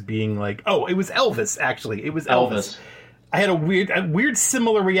character as being like, it was Elvis, actually. It was Elvis. I had a weird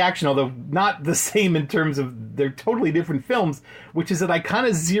similar reaction, although not the same in terms of they're totally different films, which is that I kind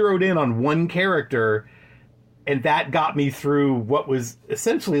of zeroed in on one character, and that got me through what was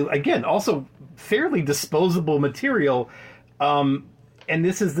essentially, again, also fairly disposable material. And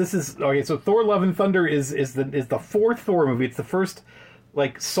this is okay. So Thor: Love and Thunder is the fourth Thor movie. It's the first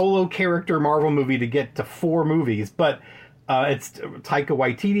like solo character Marvel movie to get to 4 movies, but it's Taika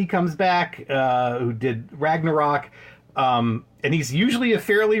Waititi comes back, who did Ragnarok, and he's usually a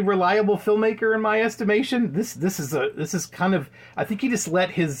fairly reliable filmmaker in my estimation. This is kind of, I think he just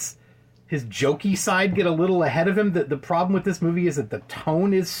let his jokey side get a little ahead of him. The problem with this movie is that the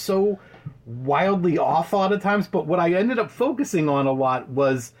tone is so wildly off a lot of times, but what I ended up focusing on a lot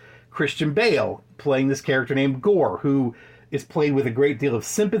was Christian Bale playing this character named Gore, who is played with a great deal of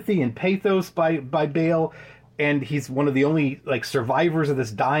sympathy and pathos by Bale, and he's one of the only like survivors of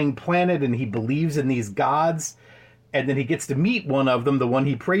this dying planet, and he believes in these gods, and then he gets to meet one of them, the one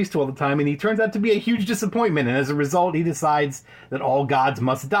he prays to all the time, and he turns out to be a huge disappointment, and as a result he decides that all gods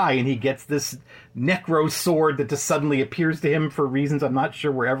must die, and he gets this necro sword that just suddenly appears to him for reasons I'm not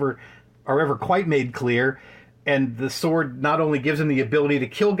sure are ever quite made clear. And the sword not only gives him the ability to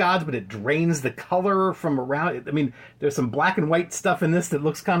kill gods, but it drains the color from around. I mean, there's some black and white stuff in this that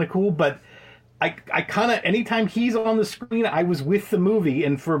looks kind of cool, but I kind of, anytime he's on the screen, I was with the movie.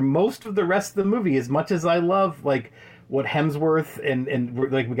 And for most of the rest of the movie, as much as I love, like, what Hemsworth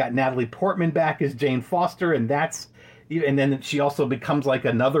and like, we got Natalie Portman back as Jane Foster, and then she also becomes like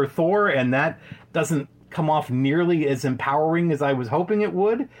another Thor, and that doesn't come off nearly as empowering as I was hoping it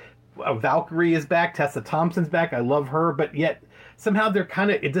would. Valkyrie is back, Tessa Thompson's back, I love her, but yet somehow they're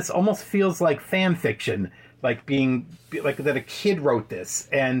kind of, this almost feels like fan fiction, like being like that a kid wrote this,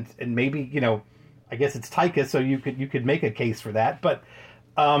 and maybe, you know, I guess it's Taika, so you could make a case for that, but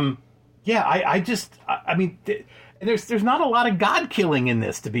yeah, I mean, there's not a lot of god killing in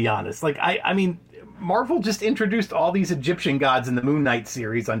this, to be honest. Like I mean, Marvel just introduced all these Egyptian gods in the Moon Knight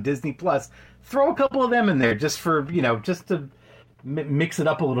series on Disney Plus. Throw a couple of them in there just for, you know, just to mix it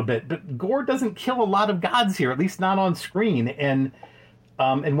up a little bit, but Gore doesn't kill a lot of gods here, at least not on screen, and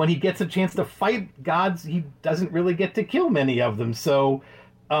when he gets a chance to fight gods, he doesn't really get to kill many of them. So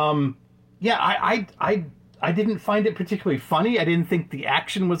yeah, I didn't find it particularly funny. I didn't think the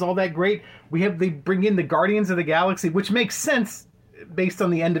action was all that great. They bring in the Guardians of the Galaxy, which makes sense based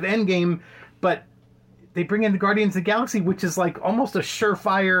on the end of Endgame, but they bring in the Guardians of the Galaxy, which is like almost a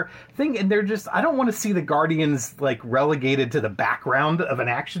surefire thing, and they're just, I don't want to see the Guardians like relegated to the background of an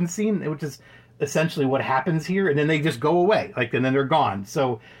action scene, which is essentially what happens here, and then they just go away, like, and then they're gone.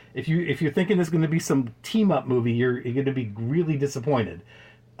 So if you're thinking there's going to be some team up movie, you're going to be really disappointed.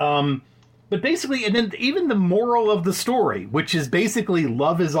 But basically, and then even the moral of the story, which is basically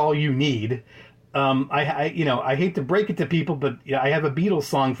love is all you need. I hate to break it to people, but I have a Beatles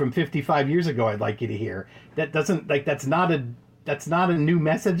song from 55 years ago I'd like you to hear. That's not a new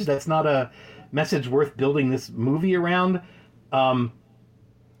message. That's not a message worth building this movie around. I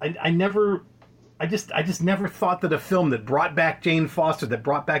just never thought that a film that brought back Jane Foster, that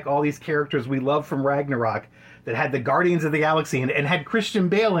brought back all these characters we love from Ragnarok, that had the Guardians of the Galaxy and had Christian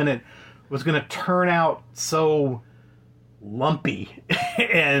Bale in it, was going to turn out so lumpy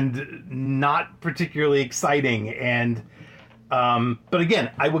and not particularly exciting. And but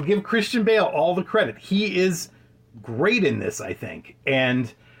again, I will give Christian Bale all the credit. He is great in this, I think.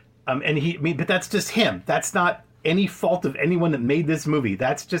 But that's just him. That's not any fault of anyone that made this movie.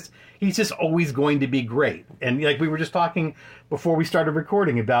 He's just always going to be great. And like we were just talking before we started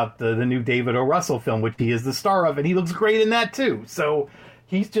recording about the new David O. Russell film, which he is the star of, and he looks great in that too. So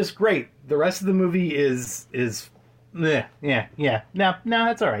he's just great. The rest of the movie is yeah. No,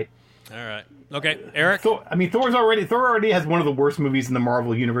 that's all right. All right. Okay, Erik? Thor already has one of the worst movies in the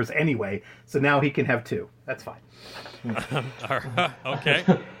Marvel universe anyway, so now he can have 2. That's fine. Okay.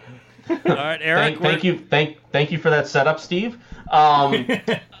 All right, Erik. Thank you for that setup, Steve.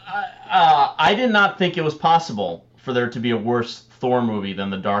 I did not think it was possible for there to be a worse Thor movie than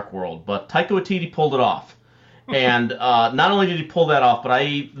The Dark World, but Taika Waititi pulled it off. And not only did he pull that off, but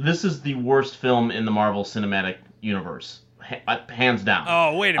this is the worst film in the Marvel Cinematic Universe, hands down.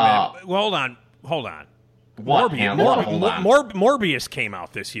 Oh, wait a minute. Hold on. What? Morbius came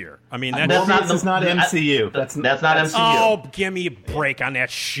out this year. I mean, that's not MCU. That's not MCU. Oh, give me a break on that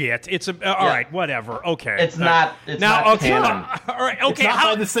shit. It's all right. Whatever. Okay. It's not. It's not canon. All right. Okay.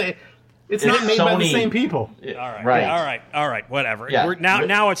 It's not made by the same people. All right. Whatever. Yeah.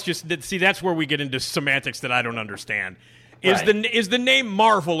 Now it's just, see, that's where we get into semantics that I don't understand. Is the name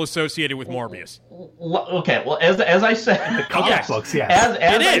Marvel associated with Morbius? Okay, well, as I said, the comic books, yes.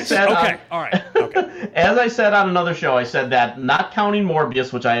 As I said, okay, all right. Okay. As I said on another show, I said that not counting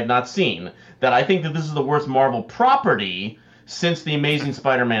Morbius, which I have not seen, that I think that this is the worst Marvel property since The Amazing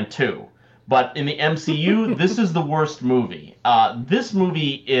Spider-Man 2. But in the MCU, this is the worst movie. This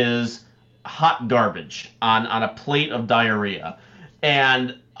movie is hot garbage on a plate of diarrhea.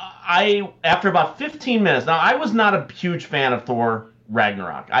 And after about 15 minutes, now I was not a huge fan of Thor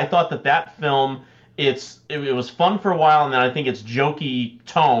Ragnarok. I thought that film, it was fun for a while, and then I think its jokey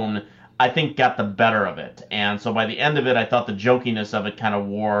tone, I think, got the better of it. And so by the end of it, I thought the jokiness of it kind of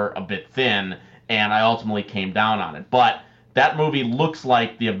wore a bit thin, and I ultimately came down on it. But that movie looks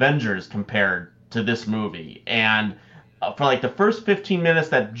like the Avengers compared to this movie. And for like the first 15 minutes,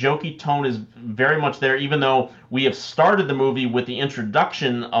 that jokey tone is very much there, even though we have started the movie with the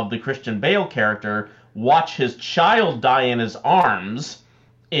introduction of the Christian Bale character, watch his child die in his arms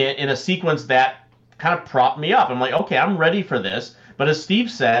in a sequence that kind of propped me up. I'm like, okay, I'm ready for this. But as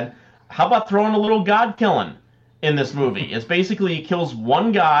Steve said, how about throwing a little god killing in this movie? It's basically he kills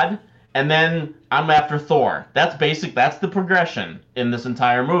one god, and then I'm after Thor. That's the progression in this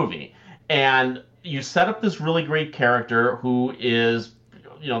entire movie. And you set up this really great character who is,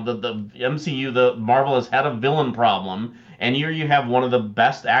 the MCU, the Marvel has had a villain problem, and here you have one of the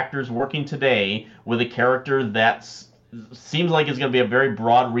best actors working today with a character that seems like it's going to be a very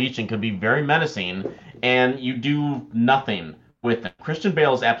broad reach and could be very menacing, and you do nothing with it. Christian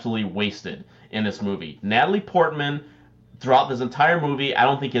Bale is absolutely wasted in this movie. Natalie Portman, throughout this entire movie, I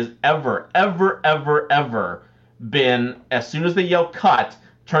don't think has ever been, as soon as they yell cut,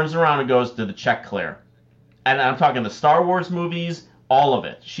 turns around and goes, "Did the check clear?" And I'm talking the Star Wars movies, all of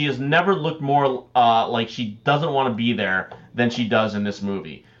it. She has never looked more like she doesn't want to be there than she does in this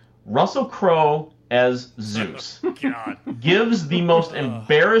movie. Russell Crowe as Zeus gives the most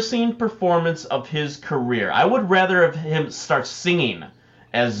embarrassing performance of his career. I would rather have him start singing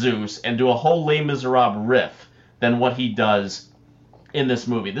as Zeus and do a whole Les Miserables riff than what he does in this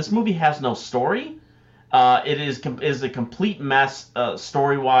movie. This movie has no story. It is a complete mess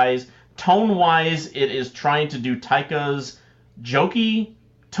story-wise. Tone-wise, it is trying to do Taika's jokey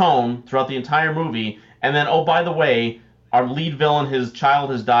tone throughout the entire movie. And then, oh, by the way, our lead villain, his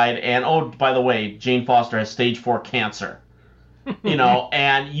child has died. And, oh, by the way, Jane Foster has stage 4 cancer.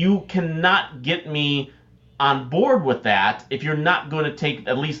 And you cannot get me on board with that if you're not going to take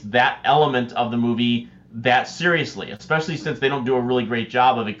at least that element of the movie that seriously, especially since they don't do a really great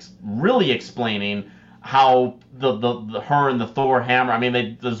job of really explaining how the her and the Thor hammer. I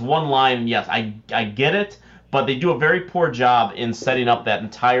mean, there's one line, and yes, I get it, but they do a very poor job in setting up that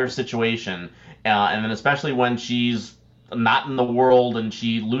entire situation, and then especially when she's not in the world and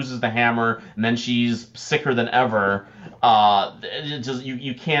she loses the hammer, and then she's sicker than ever. It just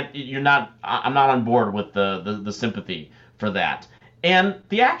you can't. You're not. I'm not on board with the sympathy for that. And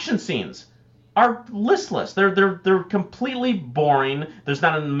the action scenes are listless. They're completely boring. There's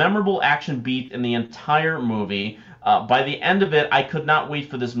not a memorable action beat in the entire movie. By the end of it, I could not wait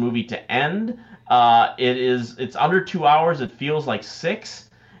for this movie to end. It's under 2 hours. It feels like 6.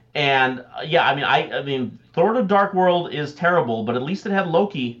 And yeah, I mean, Thor: The Dark World is terrible, but at least it had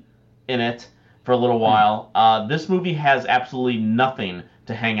Loki in it for a little while. This movie has absolutely nothing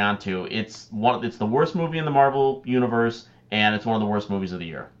to hang on to. It's the worst movie in the Marvel universe, and it's one of the worst movies of the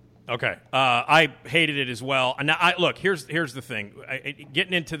year. Okay, I hated it as well. And now, look, here's the thing.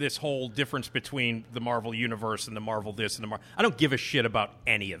 Getting into this whole difference between the Marvel universe and the Marvel this and the Marvel, I don't give a shit about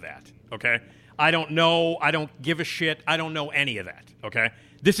any of that. Okay, I don't know. I don't give a shit. I don't know any of that. Okay,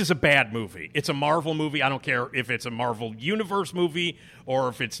 this is a bad movie. It's a Marvel movie. I don't care if it's a Marvel universe movie or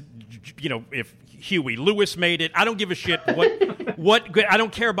if it's if Huey Lewis made it. I don't give a shit. What I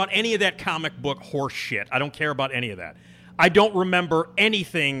don't care about any of that comic book horse shit. I don't care about any of that. I don't remember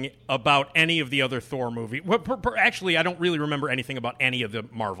anything about any of the other Thor movies. Actually, I don't really remember anything about any of the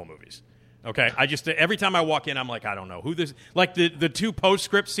Marvel movies. Okay, I just every time I walk in, I'm like, I don't know who this. Like the 2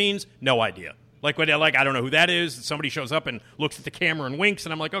 postscript scenes, no idea. I don't know who that is. Somebody shows up and looks at the camera and winks,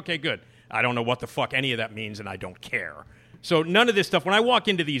 and I'm like, okay, good. I don't know what the fuck any of that means, and I don't care. So none of this stuff. When I walk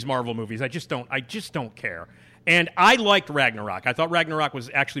into these Marvel movies, I just don't care. And I liked Ragnarok. I thought Ragnarok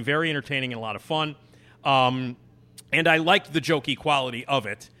was actually very entertaining and a lot of fun. And I liked the jokey quality of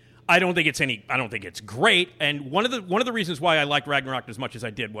it. I don't think it's great. And one of the reasons why I liked Ragnarok as much as I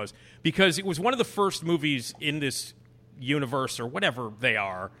did was because it was one of the first movies in this universe or whatever they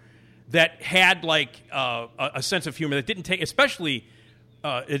are that had like a sense of humor that didn't take, especially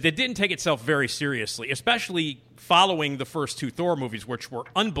that didn't take itself very seriously, especially following the first 2 Thor movies, which were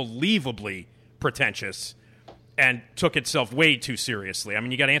unbelievably pretentious and took itself way too seriously. I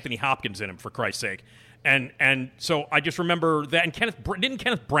mean, you got Anthony Hopkins in him, for Christ's sake. And so I just remember that. And didn't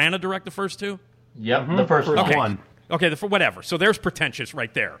Kenneth Branagh direct the first two? Yep, the first one. Okay, whatever. So there's pretentious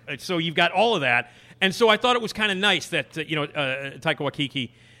right there. So you've got all of that. And so I thought it was kind of nice that,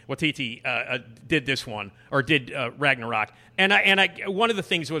 Taika Waititi did this one, or did Ragnarok. And one of the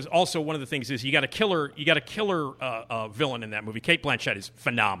things is you got a killer villain in that movie. Cate Blanchett is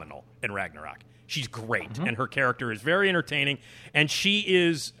phenomenal in Ragnarok. She's great, and her character is very entertaining, and she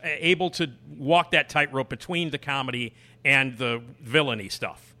is able to walk that tightrope between the comedy and the villainy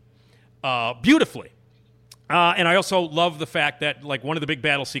stuff beautifully. And I also love the fact that, like, one of the big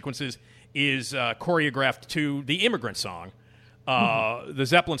battle sequences is choreographed to the Immigrant Song, the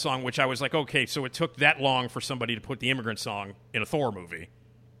Zeppelin song, which I was like, okay, so it took that long for somebody to put the Immigrant Song in a Thor movie,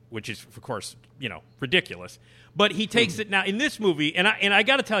 which is, of course, ridiculous. But he takes it now in this movie, and I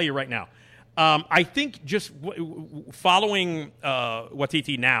got to tell you right now, I think just following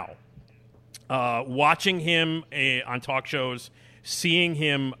Waititi now, watching him on talk shows, seeing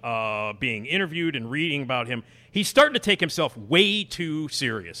him being interviewed and reading about him, he's starting to take himself way too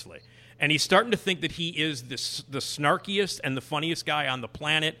seriously. And he's starting to think that he is the snarkiest and the funniest guy on the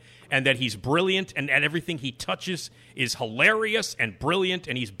planet, and that he's brilliant, and that everything he touches is hilarious and brilliant,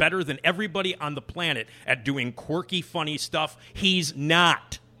 and he's better than everybody on the planet at doing quirky, funny stuff. He's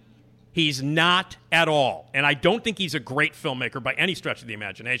not. He's not at all. And I don't think he's a great filmmaker by any stretch of the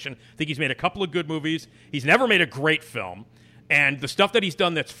imagination. I think he's made a couple of good movies. He's never made a great film. And the stuff that he's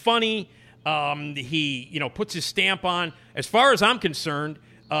done that's funny, he puts his stamp on. As far as I'm concerned,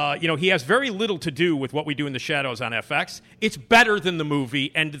 he has very little to do with What We Do in the Shadows on FX. It's better than the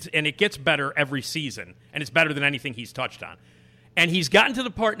movie, and it gets better every season. And it's better than anything he's touched on. And he's gotten to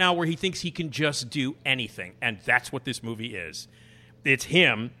the part now where he thinks he can just do anything. And that's what this movie is. It's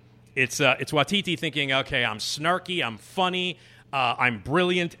him. It's Waititi thinking, okay, I'm snarky, I'm funny, I'm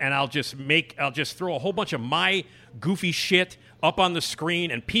brilliant, and I'll just throw a whole bunch of my goofy shit up on the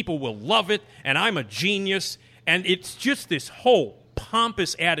screen, and people will love it, and I'm a genius. And it's just this whole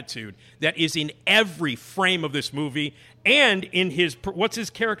pompous attitude that is in every frame of this movie, and in what's his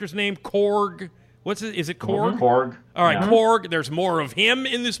character's name? Korg. Is it Korg? Korg. All right, yeah. Korg. There's more of him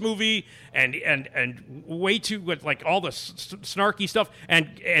in this movie, and way too, like, all the snarky stuff.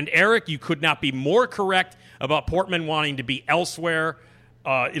 And Erik, you could not be more correct about Portman wanting to be elsewhere.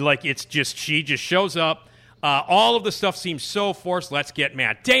 She just shows up. All of the stuff seems so forced. Let's get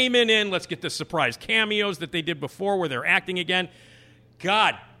Matt Damon in. Let's get the surprise cameos that they did before where they're acting again.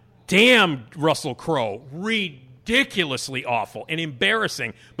 God damn, Russell Crowe. Ridiculously awful and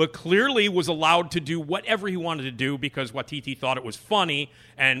embarrassing, but clearly was allowed to do whatever he wanted to do because Waititi thought it was funny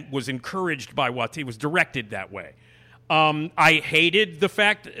and was encouraged by Waititi, was directed that way. I hated the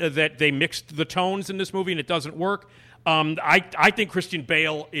fact that they mixed the tones in this movie and it doesn't work. I think Christian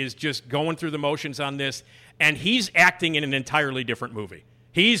Bale is just going through the motions on this, and he's acting in an entirely different movie.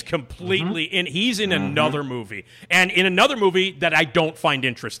 He's completely he's in another movie, and in another movie that I don't find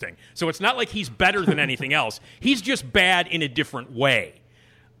interesting. So it's not like he's better than anything else. He's just bad in a different way.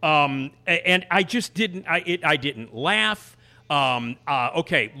 And I just didn't. I didn't laugh.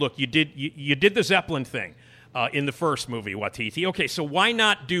 Okay, look, you did the Zeppelin thing in the first movie, Waititi. Okay, so why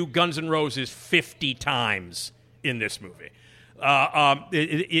not do Guns N' Roses 50 times in this movie?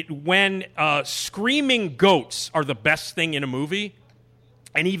 When screaming goats are the best thing in a movie.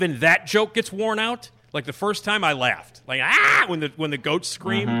 And even that joke gets worn out. Like the first time I laughed. Like, when the goats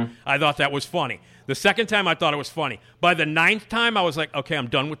scream, I thought that was funny. The second time I thought it was funny. By the 9th time, I was like, okay, I'm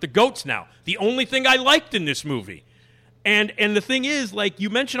done with the goats now. The only thing I liked in this movie. And the thing is, like, you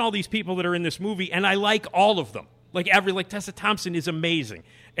mention all these people that are in this movie, and I like all of them. Like Tessa Thompson is amazing.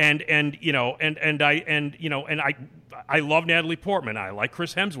 And I love Natalie Portman. I like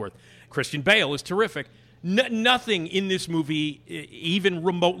Chris Hemsworth. Christian Bale is terrific. Nothing in this movie even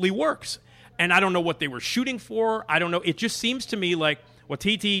remotely works. And I don't know what they were shooting for. I don't know. It just seems to me like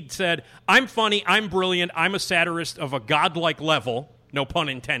Waititi said, I'm funny, I'm brilliant, I'm a satirist of a godlike level, no pun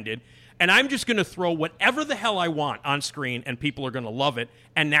intended, and I'm just going to throw whatever the hell I want on screen, and people are going to love it,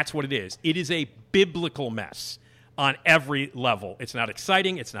 and that's what it is. It is a biblical mess on every level. It's not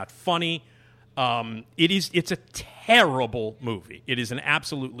exciting. It's not funny. It's a terrible movie. It is an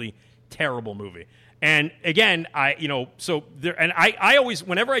absolutely terrible movie. And again, I always,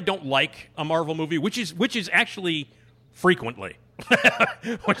 whenever I don't like a Marvel movie, which is actually frequently,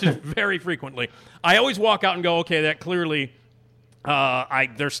 which is very frequently, I always walk out and go, okay, that clearly,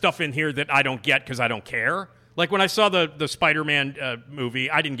 there's stuff in here that I don't get because I don't care. Like when I saw the Spider-Man movie,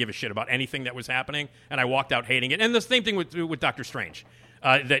 I didn't give a shit about anything that was happening, and I walked out hating it. And the same thing with Doctor Strange.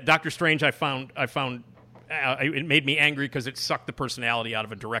 That Doctor Strange I found it made me angry because it sucked the personality out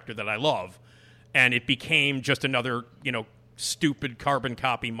of a director that I love, and it became just another, stupid carbon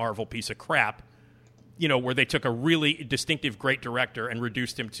copy Marvel piece of crap, where they took a really distinctive, great director and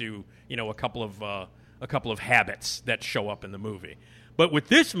reduced him to, a couple of habits that show up in the movie. But with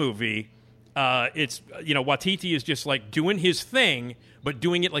this movie, it's, Waititi is just like doing his thing, but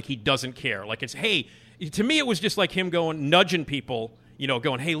doing it like he doesn't care. Like to me, it was just like him nudging people,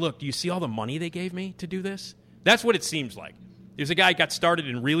 going, hey, look, do you see all the money they gave me to do this? That's what it seems like. There's a guy got started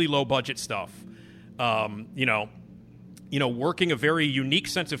in really low budget stuff, working a very unique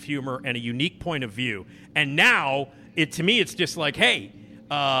sense of humor and a unique point of view. And now, to me, it's just like, hey,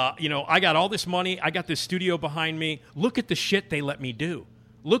 I got all this money. I got this studio behind me. Look at the shit they let me do.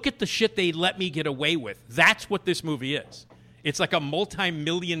 Look at the shit they let me get away with. That's what this movie is. It's like a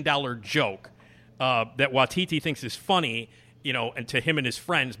multi-million-dollar joke that Waititi thinks is funny, and to him and his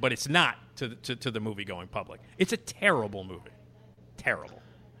friends, but it's not to the movie-going public. It's a terrible movie. Terrible.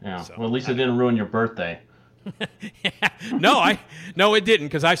 Yeah. So, well, at least it didn't ruin your birthday. No, it didn't,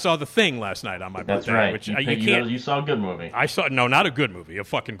 because I saw The Thing last night on my birthday. That's right. Which you saw a good movie. Not a good movie, a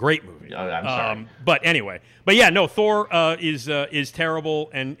fucking great movie. Oh, I'm sorry. But anyway, Thor is terrible,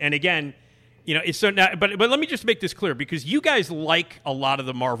 and again, it's so. Now, but let me just make this clear, because you guys like a lot of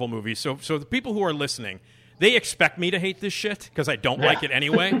the Marvel movies, so the people who are listening, they expect me to hate this shit because I don't like it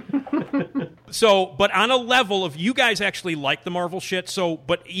anyway. But on a level of you guys actually like the Marvel shit,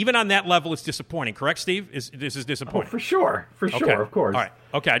 but even on that level, it's disappointing. Correct, Steve? This is disappointing? Oh, for sure, okay. Of course. All right,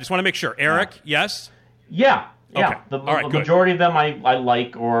 okay. I just want to make sure. Eric, yes? Yeah. Okay. The majority of them I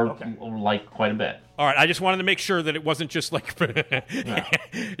like or like quite a bit. All right, I just wanted to make sure that it wasn't just like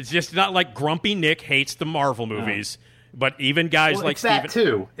it's just not like Grumpy Nick hates the Marvel movies. But even guys like Steven...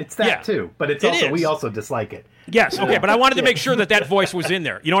 It's that too. But it's also we also dislike it. Yes, okay, but I wanted to make sure that voice was in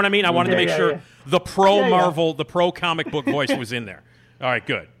there. You know what I mean? I wanted to make sure the pro-Marvel, the pro-comic book voice was in there. All right,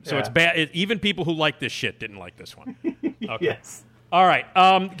 good. So it's bad. Even people who like this shit didn't like this one. Okay. Yes. All right.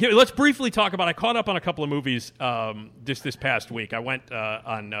 Let's briefly talk about... I caught up on a couple of movies this past week. I went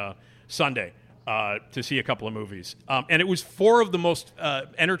on Sunday to see a couple of movies. And it was 4 of the most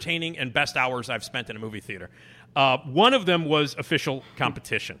entertaining and best hours I've spent in a movie theater. One of them was Official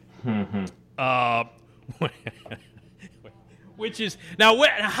Competition. Which is... Now,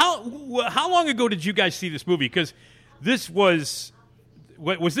 how long ago did you guys see this movie? Because this was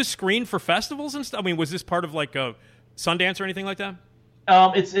this screened for festivals and stuff? I mean, was this part of like a Sundance or anything like that?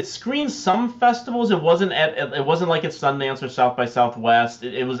 It's screened some festivals. It wasn't like at Sundance or South by Southwest.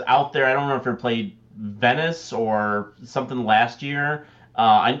 It was out there. I don't know if it played Venice or something last year.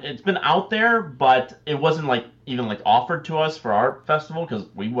 It's been out there, but it wasn't even offered to us for our festival because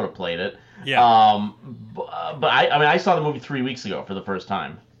we would have played it. Yeah. But I saw the movie 3 weeks ago for the first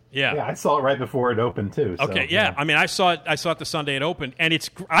time. Yeah, I saw it right before it opened too. So, okay, yeah. I mean, I saw it the Sunday it opened, and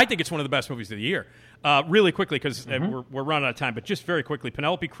I think it's one of the best movies of the year. Really quickly, because we're running out of time, but just very quickly,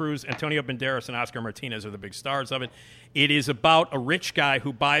 Penelope Cruz, Antonio Banderas, and Oscar Martinez are the big stars of it. It is about a rich guy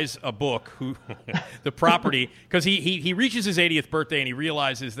who buys a book, the property, because he reaches his 80th birthday and he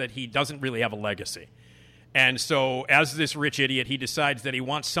realizes that he doesn't really have a legacy. And so, as this rich idiot, he decides that he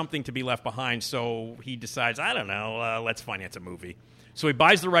wants something to be left behind, so he decides, I don't know, let's finance a movie. So he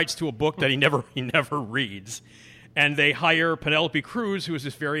buys the rights to a book that he never reads. And they hire Penelope Cruz, who is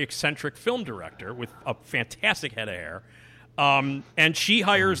this very eccentric film director with a fantastic head of hair. And she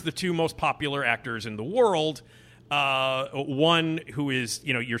hires the 2 most popular actors in the world. One who is,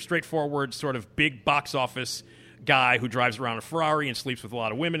 your straightforward sort of big box office guy who drives around a Ferrari and sleeps with a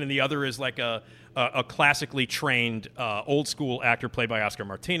lot of women. And the other is like a classically trained old school actor played by Oscar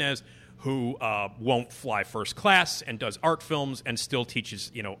Martinez, who won't fly first class and does art films and still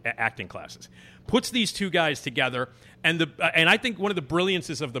teaches, acting classes. Puts these 2 guys together, and I think one of the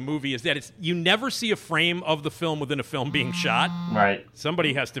brilliances of the movie is that you never see a frame of the film within a film being shot. Right.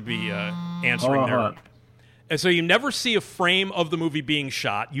 Somebody has to be answering there. And so you never see a frame of the movie being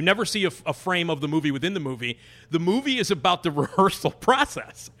shot. You never see a frame of the movie within the movie. The movie is about the rehearsal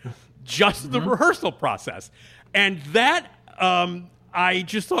process. Just the rehearsal process. And that... I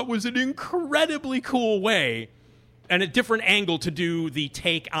just thought was an incredibly cool way and a different angle to do the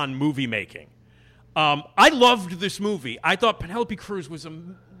take on movie making. I loved this movie. I thought Penelope Cruz was,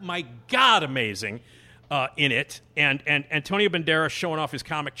 my God, amazing in it. And Antonio Banderas showing off his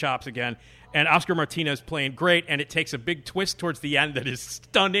comic chops again. And Oscar Martinez playing great. And it takes a big twist towards the end that is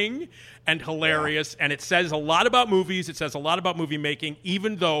stunning and hilarious. Yeah. And it says a lot about movies. It says a lot about movie making,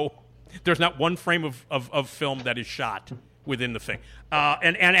 even though there's not one frame of film that is shot within the thing.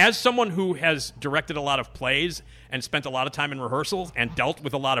 And as someone who has directed a lot of plays and spent a lot of time in rehearsals and dealt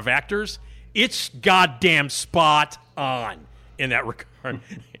with a lot of actors, It's goddamn spot on in that regard.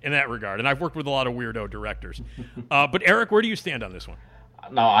 And I've worked with a lot of weirdo directors. But Erik, where do you stand on this one?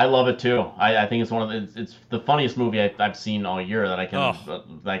 No, I love it too. I think it's it's the funniest movie I've seen all year that I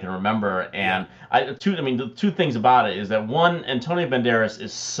can remember. And the two things about it is that one, Antonio Banderas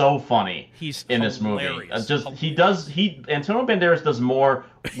is so funny in this movie. Antonio Banderas does more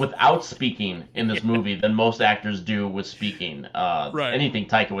without speaking in this movie than most actors do with speaking. Anything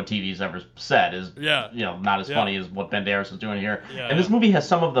Taika Waititi's ever said is not as funny as what Banderas is doing here. And this movie has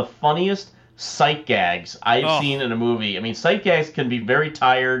some of the funniest sight gags I've seen in a movie. I mean, sight gags can be very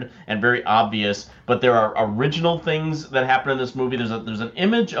tired and very obvious, but there are original things that happen in this movie. There's an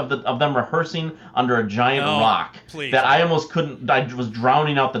image of them rehearsing under a giant rock that I almost couldn't. I was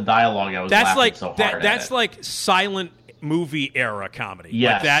drowning out the dialogue. I was laughing so hard. That's like silent movie era comedy.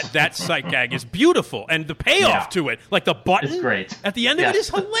 Yes. Like that sight gag is beautiful, and the payoff to it, like the button it's great. at the end of it, is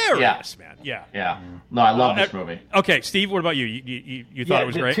hilarious, man. Yeah. No, I love this movie. Okay, Steve, what about you? You thought it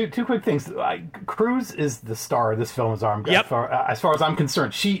was great? Two quick things. Cruz is the star of this film, as far as I'm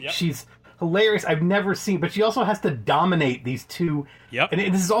concerned. She's hilarious. I've never seen, but she also has to dominate these two. Yep.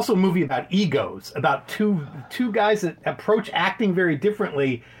 And this is also a movie about egos, about two guys that approach acting very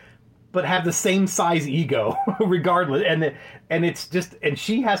differently, but have the same size ego, regardless. And it's just, and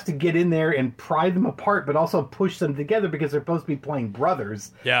she has to get in there and pry them apart, but also push them together because they're supposed to be playing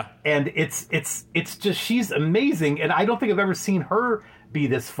brothers. Yeah. And it's just, she's amazing. And I don't think I've ever seen her be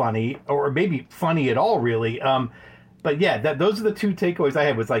this funny, or maybe funny at all, really. But yeah, those are the two takeaways I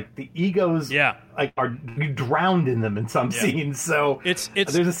had. Was like the egos, are you drowned in them in some scenes. So it's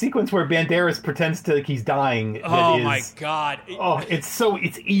there's a sequence where Banderas pretends to he's dying. My God! It's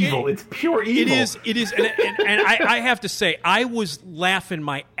evil. It's pure evil. It is, and I have to say, I was laughing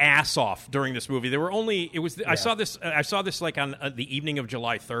my ass off during this movie. I saw this like on the evening of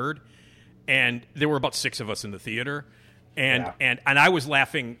July 3rd, and there were about 6 of us in the theater. And I was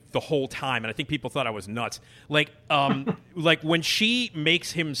laughing the whole time, and I think people thought I was nuts. Like when she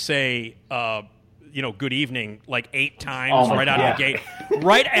makes him say, good evening, like 8 times out of the gate,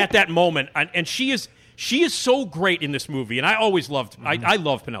 right at that moment, and she is so great in this movie, and I always loved. I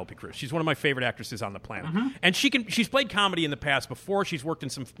love Penelope Cruz. She's one of my favorite actresses on the planet, and she's played comedy in the past before. She's worked in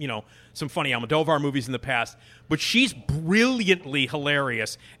some funny Almodovar movies in the past, but she's brilliantly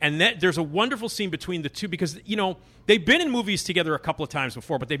hilarious. And there's a wonderful scene between the two because they've been in movies together a couple of times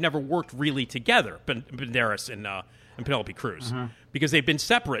before, but they've never worked really together. Banderas and Penelope Cruz, because they've been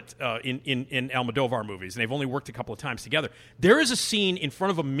separate in Almodovar movies, and they've only worked a couple of times together. There is a scene in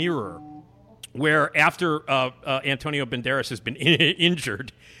front of a mirror where after Antonio Banderas has been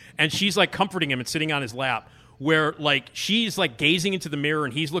injured, and she's like comforting him and sitting on his lap, where like she's like gazing into the mirror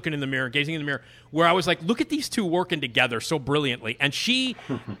and he's looking in the mirror, gazing in the mirror, where I was like, look at these two working together so brilliantly. And she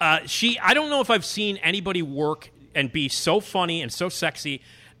I don't know if I've seen anybody work and be so funny and so sexy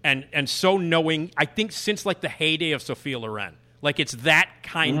and so knowing, I think, since like the heyday of Sophia Loren. Like it's that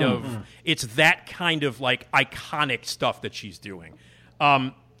kind of like iconic stuff that she's doing.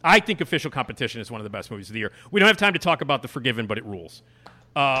 I think Official Competition is one of the best movies of the year. We don't have time to talk about The Forgiven, but it rules.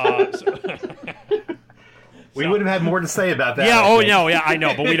 We would have had more to say about that. Yeah, I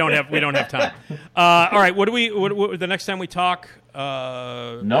know, but we don't have time. All right, what the next time we talk?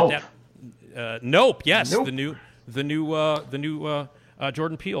 Nope. Nope. Yes, Nope. the new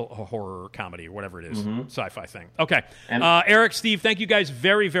Jordan Peele horror comedy or whatever it is, sci-fi thing. Okay, And Erik, Steve, thank you guys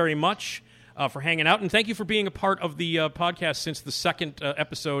very, very much for hanging out, and thank you for being a part of the podcast since the second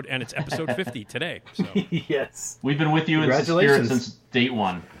episode, and it's episode 50 today. So. Yes, we've been with you in spirit since day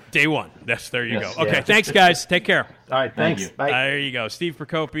one. Day one. There you go. Okay, thanks, guys. Take care. All right, thanks. Thank you. Bye. There you go. Steve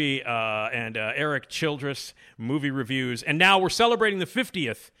Prokopy and Erik Childress, movie reviews. And now we're celebrating the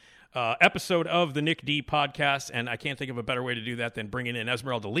 50th episode of the Nick D podcast, and I can't think of a better way to do that than bringing in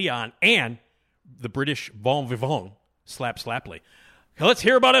Esmeralda Leon and the British bon vivant, Slap Slapley. Let's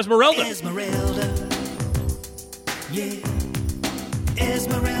hear about Esmeralda. Esmeralda, yeah.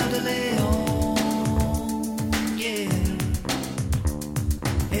 Esmeralda Leon, yeah.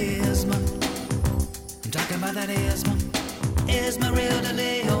 Esma, I'm talking about that Esma. Esmeralda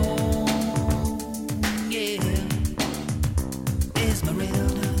Leon, yeah.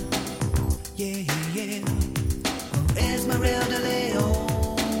 Esmeralda, yeah. Oh, Esmeralda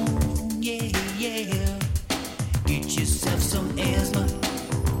Leon, yeah. Get yourself some Esma.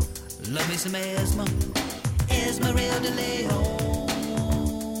 Love me some Esma. Esmeralda Leon.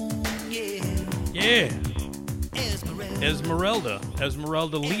 Yeah.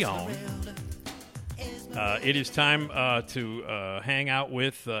 Esmeralda Leon. It is time to hang out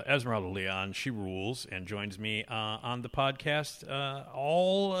with Esmeralda Leon. She rules and joins me on the podcast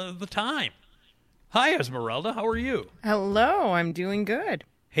all the time. Hi, Esmeralda. How are you? Hello. I'm doing good.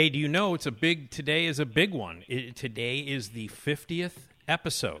 Hey, do you know today is a big one. Today is the 50th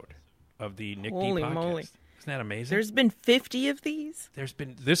episode of the Nick D podcast. Holy moly. Isn't that amazing? There's been 50 of these?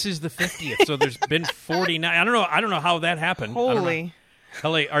 This is the 50th, so there's been 49. I don't know how that happened. Holy.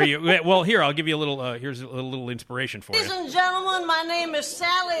 Ellie, are you? Well, here, I'll give you a little. Here's a little inspiration for you. Ladies and gentlemen, my name is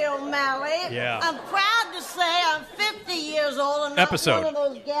Sally O'Malley. Yeah. I'm proud to say I'm 50 years old. I'm not one of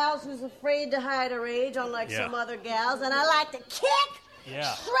those gals who's afraid to hide her age, unlike some other gals. And I like to kick,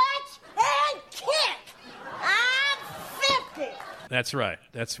 stretch, and kick. I'm 50. That's right.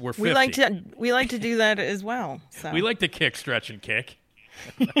 We're 50. We like to do that as well. So. We like to kick, stretch, and kick.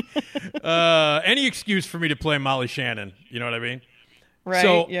 Any excuse for me to play Molly Shannon. You know what I mean? Right,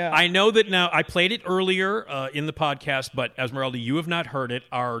 so yeah. I know that now I played it earlier in the podcast, but Esmeralda, you have not heard it.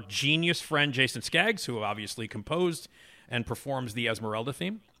 Our genius friend Jason Skaggs, who obviously composed and performs the Esmeralda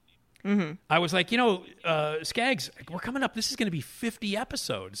theme, I was like, Skaggs, we're coming up. This is going to be 50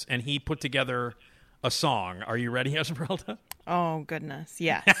 episodes, and he put together a song. Are you ready, Esmeralda? Oh, goodness,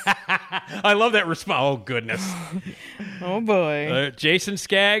 yes. I love that response. Oh, goodness. Oh, boy. Jason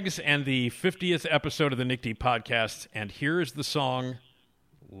Skaggs and the 50th episode of the Nick D podcast, and here is the song.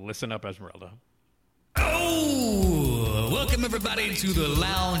 Listen up, Esmeralda. Oh, welcome everybody to the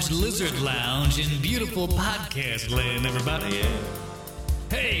Lizard Lounge in beautiful podcast land, everybody.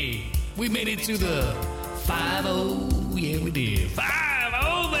 Hey, we made it to the 5-0. Yeah, we did.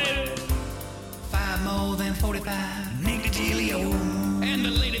 5-0, baby. 5 more than 45. Nick DeGilio. And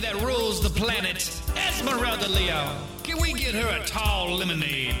the lady that rules the planet, Esmeralda Leon. Can we get her a tall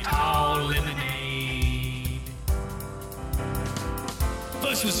lemonade? Tall lemonade.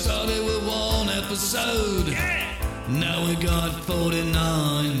 First we started with 1 episode. Yeah. Now we got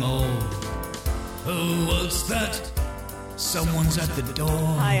 49 more. Oh, what's that? Someone's at the door.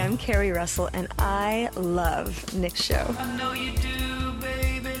 Hi, I'm Carrie Russell, and I love Nick's show. I know you do,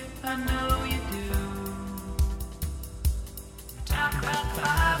 baby. I know you do. Talk about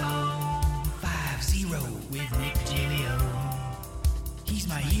 5-0. 5-0 with Nick DeGilio. He's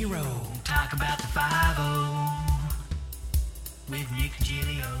my hero. Talk about the 5-0 with Nick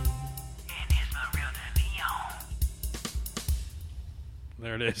DeGilio and Esmeralda Leon.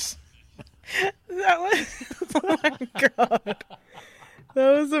 There it is. That was, oh my God.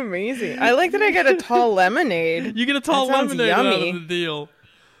 That was amazing. I like that I get a tall lemonade. You get a tall lemonade out of the deal.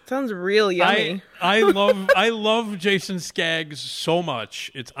 Sounds real yummy. I love Jason Skaggs so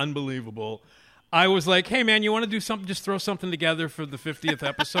much. It's unbelievable. I was like, hey, man, you want to do something? Just throw something together for the 50th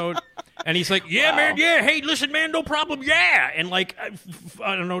episode. And he's like, yeah, man, yeah. Hey, listen, man, no problem. Yeah. And like,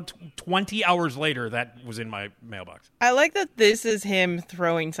 I don't know, 20 hours later, that was in my mailbox. I like that this is him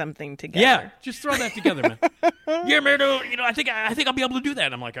throwing something together. Yeah, just throw that together, man. Yeah, man, I think I'll be able to do that.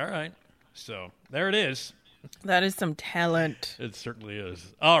 And I'm like, all right. So there it is. That is some talent. It certainly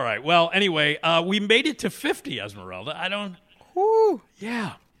is. All right. Well, anyway, we made it to 50, Esmeralda. Whoo.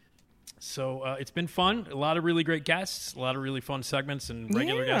 Yeah. So it's been fun. A lot of really great guests, a lot of really fun segments and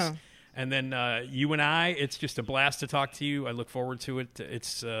regular guests. And then you and I, it's just a blast to talk to you. I look forward to it.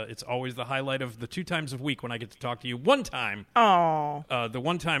 It's always the highlight of the 2 times a week when I get to talk to you. One time, the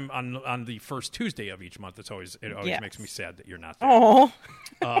one time on the first Tuesday of each month. It always makes me sad that you're not there. Oh.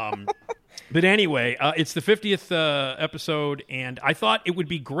 But anyway, it's the 50th episode, and I thought it would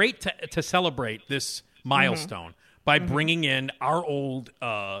be great to celebrate this milestone by bringing in our old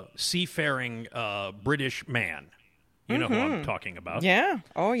seafaring British man. You know who I'm talking about. Yeah.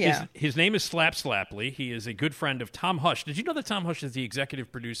 Oh, yeah. His name is Slap Slapley. He is a good friend of Tom Hush. Did you know that Tom Hush is the executive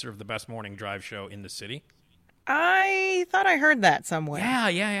producer of the best morning drive show in the city? I thought I heard that somewhere.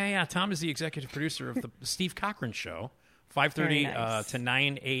 Yeah. Tom is the executive producer of the Steve Cochran Show, 5:30 to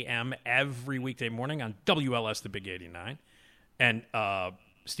 9 a.m. every weekday morning on WLS, the Big 89. And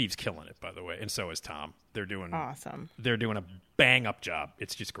Steve's killing it, by the way, and so is Tom. They're doing awesome. They're doing a bang-up job.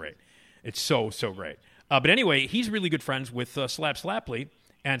 It's just great. It's so great. But anyway, he's really good friends with Slap Slapley,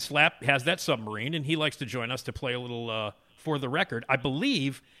 and Slap has that submarine, and he likes to join us to play a little For the Record. I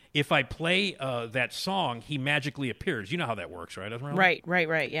believe if I play that song, he magically appears. You know how that works, right, Esmeralda?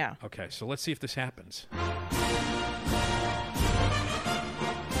 Right, yeah. Okay, so let's see if this happens.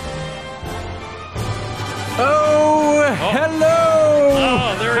 Oh, hello!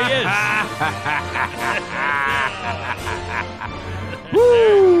 Oh, there he is.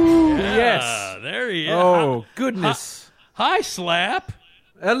 Woo! Yeah, yes. There he is. Oh, goodness. Hi, Slap.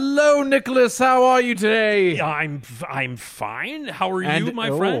 Hello, Nicholas. How are you today? I'm fine. How are you, my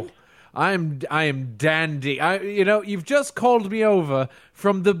friend? I am dandy. You've just called me over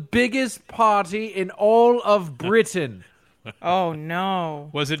from the biggest party in all of Britain. Oh no!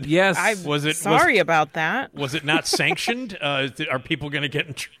 Was it? Yes. Sorry about that. Was it not sanctioned? Are people going to get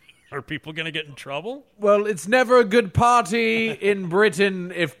in trouble? Well, it's never a good party in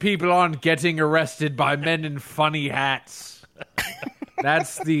Britain if people aren't getting arrested by men in funny hats.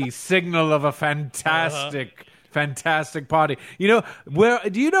 That's the signal of a fantastic party. You know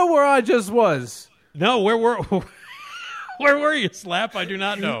do you know where I just was? No, where were you, Slap? I do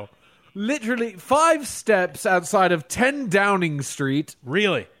not know. Literally 5 steps outside of 10 Downing Street.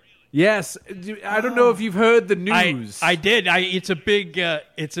 Really? Yes. I don't know if you've heard the news. I did. It's a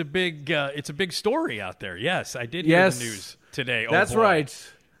big story out there. Yes, I did hear the news today. That's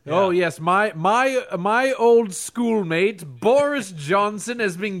right. Yeah. Oh yes, my old schoolmate Boris Johnson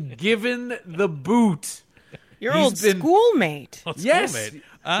has been given the boot. Your old schoolmate. Yes. Schoolmate.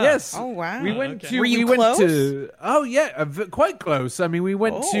 Yes. Oh wow. We went to. Were you we close? went to. Oh yeah, quite close. I mean, we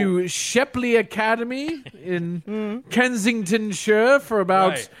went to Shepley Academy in Kensingtonshire for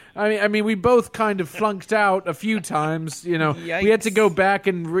about. Right. I mean, we both kind of flunked out a few times. You know, we had to go back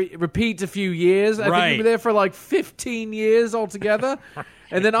and repeat a few years. I think we were there for like 15 years altogether.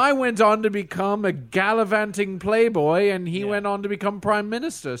 And then I went on to become a gallivanting playboy, and he went on to become prime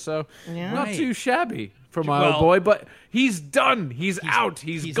minister. So not too shabby for my old boy, but he's done. He's out.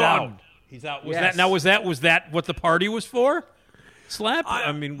 He's gone. Out. He's out. Was that what the party was for? Slap?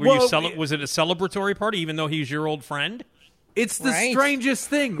 I mean, was it a celebratory party, even though he's your old friend? It's the strangest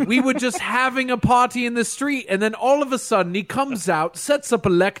thing. We were just having a party in the street, and then all of a sudden he comes out, sets up a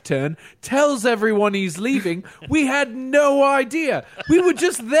lectern, tells everyone he's leaving. We had no idea. We were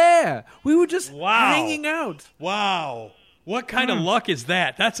just there. We were just hanging out. Wow. What kind of luck is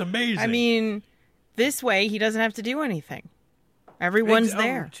that? That's amazing. I mean, this way he doesn't have to do anything. Everyone's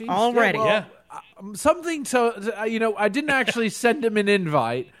there already. Something to, I didn't actually send him an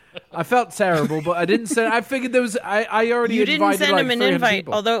invite. I felt terrible, but I didn't send. I figured there was. I already. You didn't send him an invite,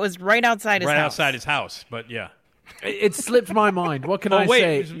 although it was right outside his house. Right outside his house, but yeah, it slipped my mind. What can I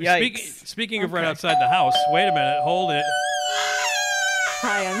say? Speaking of right outside the house, wait a minute, hold it.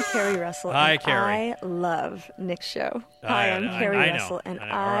 Hi, I'm Carrie Russell. Hi, and Carrie. I love Nick's show. Hi, I'm Carrie Russell, and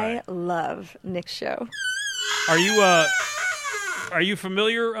I love Nick's show. Are you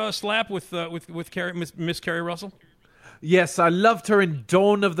familiar, Slap, with Carrie, Miss Carrie Russell? Yes, I loved her in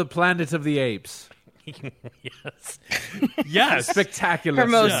Dawn of the Planet of the Apes. Yes. Spectacular. Her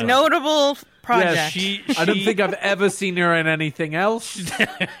most notable project. Yes, I don't think I've ever seen her in anything else.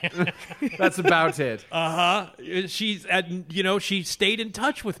 That's about it. She stayed in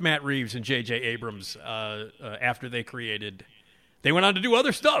touch with Matt Reeves and J.J. Abrams after they created. They went on to do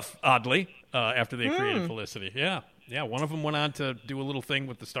other stuff, oddly, after they created Felicity. Yeah, one of them went on to do a little thing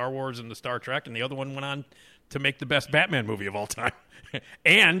with the Star Wars and the Star Trek, and the other one went on to make the best Batman movie of all time,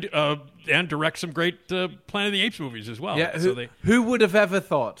 and direct some great Planet of the Apes movies as well. Yeah, who would have ever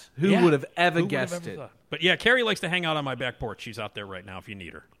thought? Who would have ever guessed it? But yeah, Carrie likes to hang out on my back porch. She's out there right now if you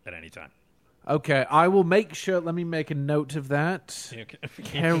need her at any time. Okay, I will make sure. Let me make a note of that.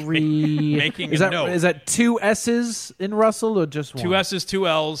 Carrie, making a note. Is that 2 S's in Russell or just 1? 2 S's, 2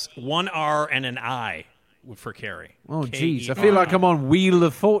 L's, 1 R, and an I for Carrie. Oh, jeez, I feel like I'm on Wheel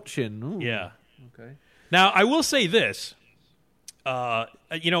of Fortune. Ooh. Yeah. Okay. Now, I will say this.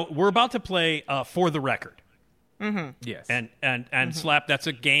 We're about to play For the Record. Mm-hmm. Yes. And Slap, that's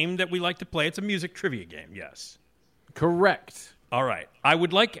a game that we like to play. It's a music trivia game, yes. Correct. All right. I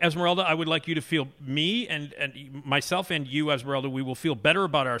would like, Esmeralda, you to feel me and myself and you, Esmeralda, we will feel better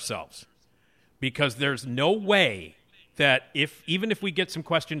about ourselves. Because there's no way that even if we get some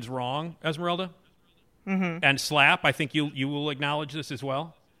questions wrong, Esmeralda, and Slap, I think you will acknowledge this as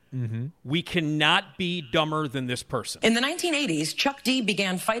well. Mm-hmm. We cannot be dumber than this person. In the 1980s, Chuck D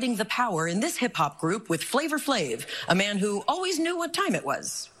began fighting the power in this hip-hop group with Flavor Flav, a man who always knew what time it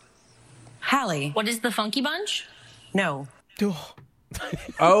was. Hallie. What is the Funky Bunch? No.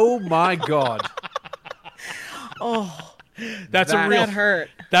 Oh, my God. That hurt.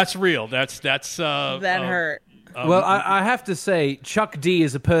 That's real. That hurt. Well, I have to say, Chuck D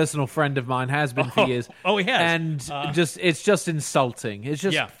is a personal friend of mine, has been for years. Oh, he has. And it's just insulting. It's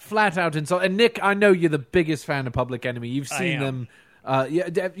just flat out insulting. And Nick, I know you're the biggest fan of Public Enemy. You've seen them.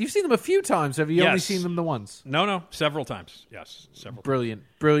 You've seen them a few times. Have you only seen them the once? No, several times. Yes, several. Brilliant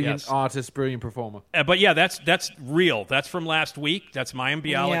artist, brilliant performer. But yeah, that's real. That's from last week. That's Mayim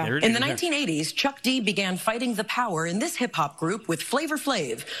Bialik. Yeah. In the 1980s, Chuck D began fighting the power in this hip-hop group with Flavor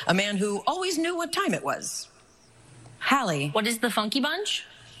Flav, a man who always knew what time it was. Hallie. What is the Funky Bunch?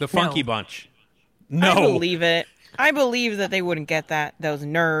 The Funky Bunch. No. I believe it. I believe that they wouldn't get that, those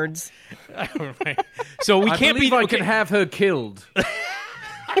nerds. So we I can't believe I can have her killed.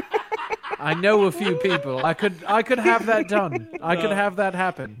 I know a few people. I could have that done. I could have that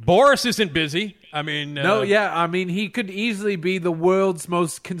happen. Boris isn't busy. I mean... No, yeah. I mean, he could easily be the world's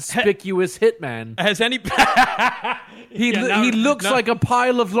most conspicuous hitman. Has any... He looks like a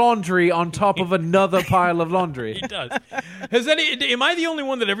pile of laundry on top of another pile of laundry. He does. Am I the only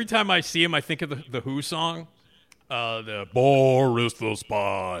one that every time I see him, I think of the Who song? The Boris the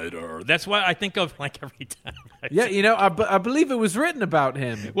Spider. That's what I think of like every time. I believe it was written about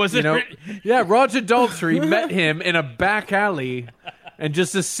him. Was it? Yeah, Roger Daltrey met him in a back alley and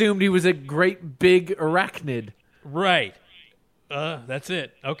just assumed he was a great big arachnid. Right. That's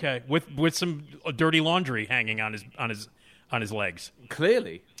it. Okay, with some dirty laundry hanging on his legs.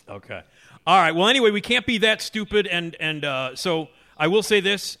 Clearly. Okay. All right. Well, anyway, we can't be that stupid, and so I will say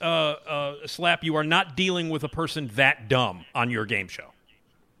this, Slap, you are not dealing with a person that dumb on your game show.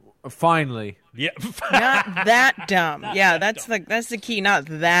 Finally. Yeah. Not that dumb. That's the key. Not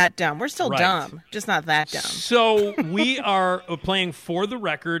that dumb. We're still dumb, just not that dumb. So we are playing For the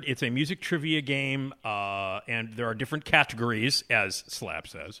Record. It's a music trivia game, and there are different categories, as Slap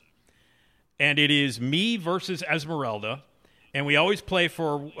says. And it is me versus Esmeralda. And we always play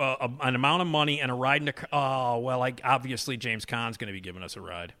for an amount of money and a ride in a car. Oh, well, obviously James Caan's going to be giving us a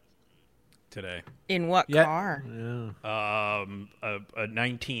ride today. In what car? Yeah. A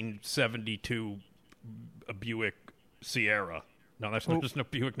 1972 Buick Sierra. No, there's no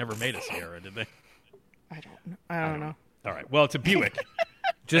Buick never made a Sierra, did they? I don't know. All right. Well, it's a Buick.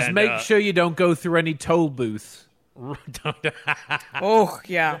 Just make sure you don't go through any toll booths. Oh,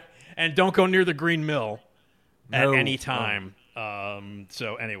 yeah. And don't go near the Green Mill at any time.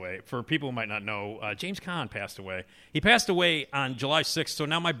 So anyway, for people who might not know, James Caan passed away. He passed away on July 6th, so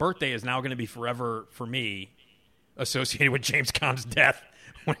now my birthday is now going to be forever, for me, associated with James Caan's death.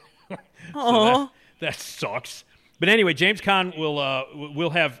 So that sucks. But anyway, James Caan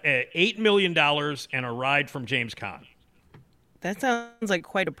will have $8 million and a ride from James Caan. That sounds like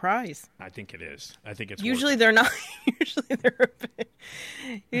quite a prize. I think it is. I think it's usually they're not.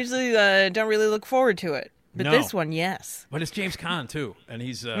 Usually don't really look forward to it. But this one, yes. But it's James Caan too, and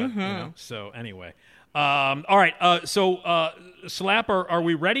he's So anyway, all right. So Slap, are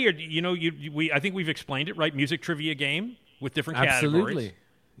we ready? Or I think we've explained it, right? Music trivia game with different categories. Absolutely.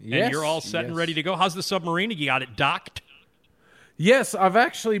 Yes. And you're all set and ready to go. How's the submarine? You got it docked? Yes, I've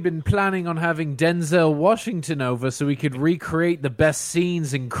actually been planning on having Denzel Washington over so we could recreate the best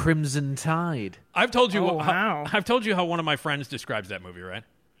scenes in Crimson Tide. I've told you. I've told you how one of my friends describes that movie, right?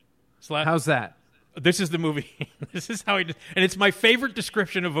 Slap? How's that? This is the movie. This is how and it's my favorite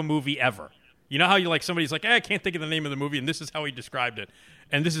description of a movie ever. You know how you somebody's like, I can't think of the name of the movie, and this is how he described it.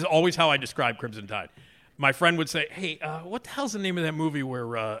 And this is always how I describe Crimson Tide. My friend would say, hey, what the hell's the name of that movie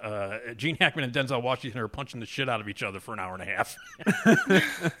where Gene Hackman and Denzel Washington are punching the shit out of each other for an hour and a half?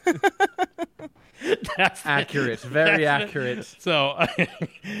 That's accurate. Very accurate. So,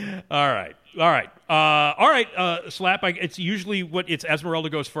 all right. Slap. It's usually it's Esmeralda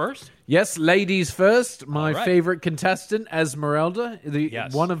goes first. Yes, ladies first. My favorite contestant, Esmeralda,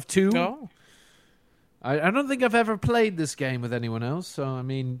 one of two. Oh. I don't think I've ever played this game with anyone else, so I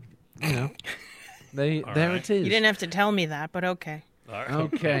mean, there it is. You didn't have to tell me that, but okay.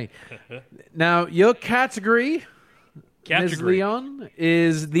 Okay. Now your category, Ms. Leon,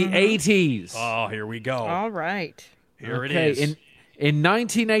 is the 80s. Oh, here we go. All right. Here it is. In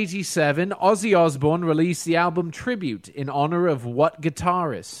 1987, Ozzy Osbourne released the album Tribute in honor of what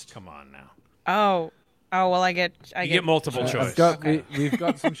guitarist? Come on now. Oh, well, I get multiple choice. We've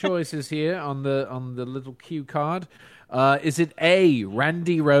got some choices here on the little cue card. Is it A,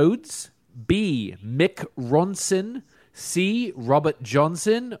 Randy Rhoads, B, Mick Ronson, C, Robert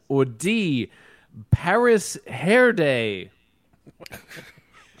Johnson, or D, Paris Hairday?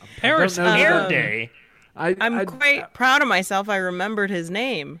 Paris Hairday? I'm quite proud of myself. I remembered his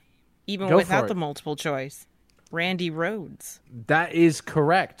name, even without the multiple choice. Randy Rhoads. That is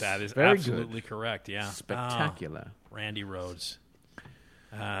correct. That is very absolutely good. Correct, yeah. Spectacular. Randy Rhoads.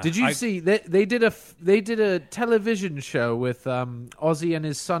 Did you see they did a television show with Ozzy and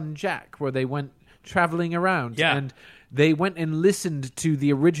his son Jack where they went traveling around and they went and listened to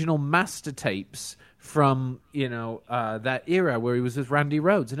the original master tapes from that era where he was with Randy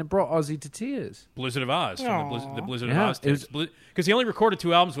Rhoads, and it brought Ozzy to tears. Blizzard of Oz from the Blizzard of Oz tapes, because he only recorded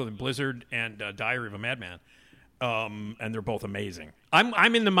 2 albums with him, Blizzard and Diary of a Madman, and they're both amazing.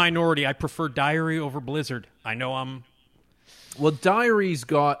 I'm in the minority. I prefer Diary over Blizzard. I know I'm. Well, Diary's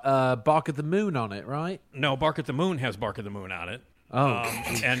got Bark at the Moon on it, right? No, Bark at the Moon has Bark at the Moon on it. Oh,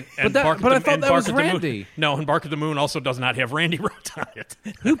 and but I thought that was Randy. No, and Bark at the Moon also does not have Randy Rhoads on it.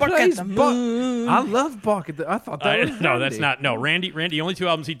 Who plays Bark? I love Bark at the. I thought that was Randy. No, that's not. No, Randy. Only 2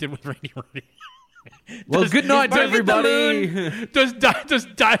 albums he did with Randy. Well, good night to everybody. Does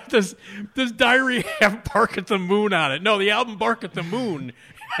Diary have Bark at the Moon on it? No, the album Bark at the Moon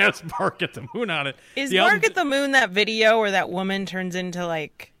has Bark at the Moon on it. Is Bark at the Moon that video where that woman turns into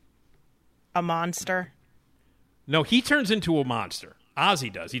like a monster? No, he turns into a monster.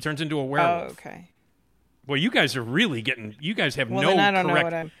 Ozzy does. He turns into a werewolf. Oh, okay. Well, you guys are really getting. You guys have well, no. Then I don't correct, know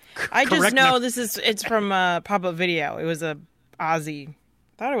what I'm. I just know it's from Pop-Up Video. It was a Ozzy.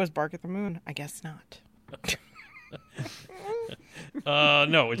 Thought it was Bark at the Moon. I guess not.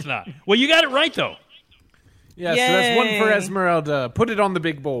 No, it's not. Well, you got it right though. Yeah, so that's one for Esmeralda. Put it on the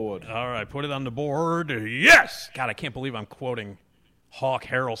big board. All right, put it on the board. Yes. God, I can't believe I'm quoting Hawk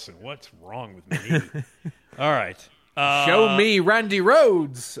Harrelson. What's wrong with me? All right. Show me Randy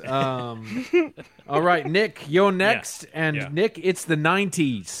Rhoads. All right, Nick, you're next. Nick, it's the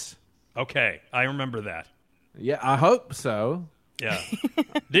 90s. Okay, I remember that. Yeah, I hope so. Yeah.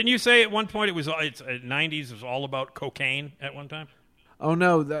 Didn't you say at one point it's 90s was all about cocaine at one time? Oh,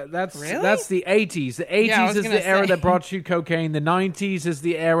 no, that's the 80s. The 80s is the era that brought you cocaine. The 90s is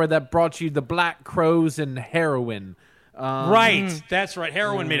the era that brought you the Black Crows and heroin. Right, that's right.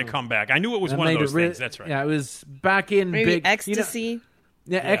 Heroin made a comeback. I knew it was one of those things. That's right. Yeah, it was back in maybe big ecstasy.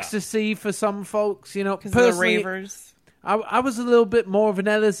 Ecstasy for some folks. You know, personally, the ravers. I was a little bit more of an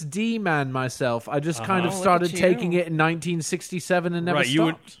LSD man myself. I just kind of started taking it in 1967 and never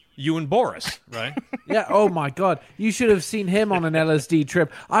stopped. You and Boris, right? Yeah. Oh my God, you should have seen him on an LSD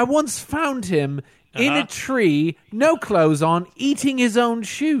trip. I once found him in a tree, no clothes on, eating his own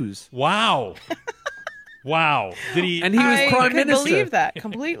shoes. Wow. Wow! Did he? And he was prime minister. I believe that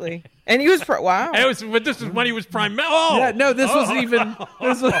completely. And he was wow. But this is when he was prime minister. Oh, yeah, no, this was even.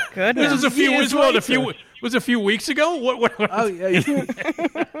 This was, this was a few. Was a few weeks ago. What? Oh yeah.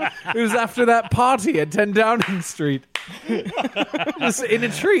 It was after that party at 10 Downing Street. Just in a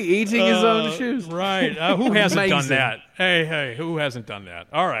tree, eating his own shoes. Right? Who hasn't done that? Hey, who hasn't done that?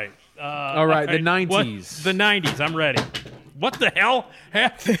 All right. All right. The 90s. The 90s. I'm ready. What the hell?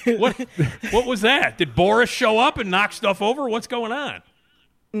 What was that? Did Boris show up and knock stuff over? What's going on?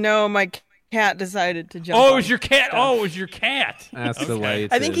 No, my cat decided to jump. Oh, it was your cat. Oh, it was your cat. That's the way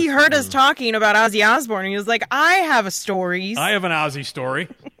it I think he heard us talking about Ozzy Osbourne, and he was like, I have a story. I have an Ozzy story.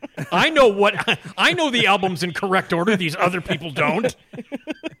 I know the albums in correct order. These other people don't.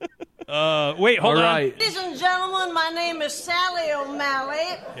 Wait, hold on. Ladies and gentlemen, my name is Sally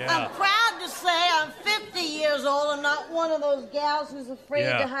O'Malley. Yeah. I'm proud to say I'm 50 years old. I'm not one of those gals who's afraid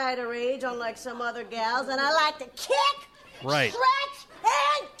to hide her age, unlike some other gals. And I like to kick, stretch,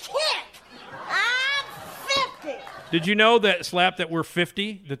 and kick. I'm 50. Did you know that, Slap, that we're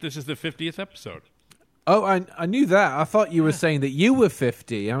 50? That this is the 50th episode? Oh, I knew that. I thought you were saying that you were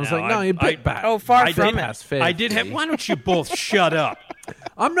 50. I was like, no, you're a bit back. Oh, far from it. 50. I did have. Why don't you both shut up?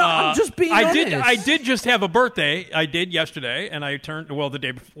 I'm not. I'm just being honest. I did just have a birthday. I did yesterday, and I turned the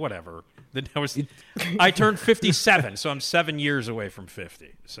day before. Whatever. I turned 57, so I'm 7 years away from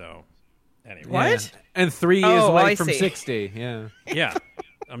 50. So anyway, what? And 3 years away from 60. Yeah. Yeah,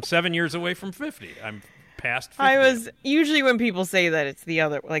 I'm 7 years away from 50. I'm past 50. I was usually when people say that it's the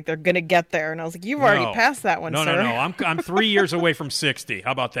other, like they're gonna get there, and I was like, you've already passed that one. No. I'm 3 years away from 60.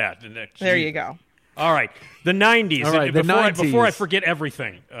 How about that? There you go. All right, the 90s. All right, before I forget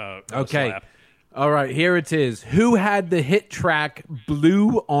everything. Okay. Slap. All right, here it is. Who had the hit track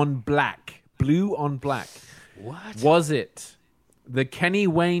 "Blue on Black"? Blue on Black. What was it? The Kenny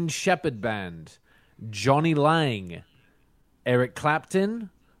Wayne Shepherd Band, Johnny Lang, Eric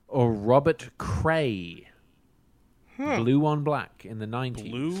Clapton, or Robert Cray? Blue on Black in the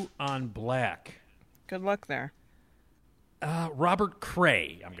 90s. Blue on Black. Good luck there. Robert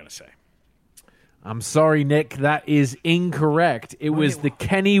Cray, I'm going to say. I'm sorry, Nick. That is incorrect. It was the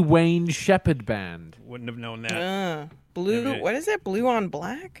Kenny Wayne Shepherd Band. Wouldn't have known that. Blue. What is it? Blue on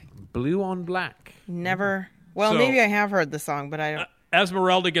Black? Blue on Black. Never. Well, maybe I have heard the song, but I don't.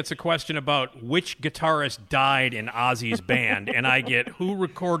 Esmeralda gets a question about which guitarist died in Ozzy's band, and I get who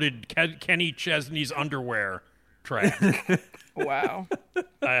recorded Kenny Chesney's Underwear track. Wow.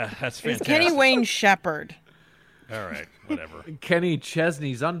 That's fantastic. It's Kenny Wayne Shepherd. All right, whatever. Kenny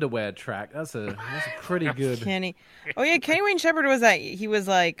Chesney's Underwear track. That's a pretty good. Kenny. Oh yeah, Kenny Wayne Shepherd was that. He was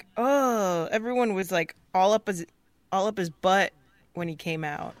like, everyone was like all up his butt when he came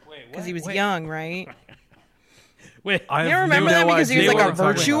out because he was young, right? Wait, you remember that because he was like a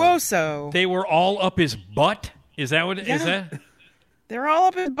virtuoso. They were all up his butt. Is that what? Yeah. Is that? They're all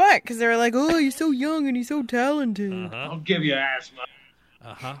up his butt because they're like, oh, he's so young and he's so talented. I'll give you asthma.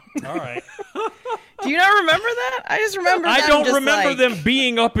 All right. Do you not remember that? I just remember. I don't remember them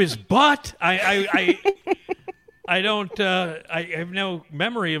being up his butt. I don't. I have no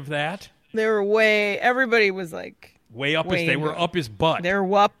memory of that. They were way. Everybody was like way up. They were up his butt. They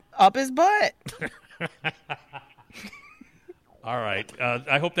were up his butt. All right.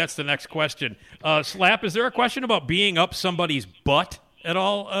 I hope that's the next question. Slap, is there a question about being up somebody's butt at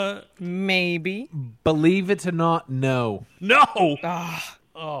all? Maybe. Believe it or not, no. No.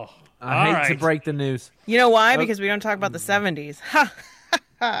 Oh. I hate to break the news. You know why? Because we don't talk about the 70s.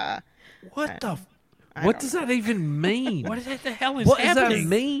 What the? What does that even mean? What the hell is what happening? does that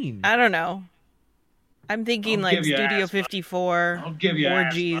mean? I don't know. I'm thinking like Studio 54. I'll give you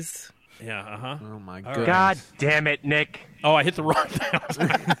orgies. Yeah, Oh, my God. God damn it, Nick. Oh, I hit the wrong thing.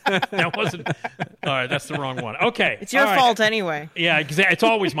 That wasn't... All right, that's the wrong one. Okay. It's your fault anyway. Yeah, it's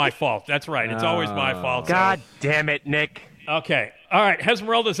always my fault. That's right. It's always my fault. God damn it, Nick. Okay. All right,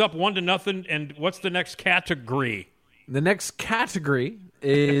 Esmeralda's up 1-0, and what's the next category? The next category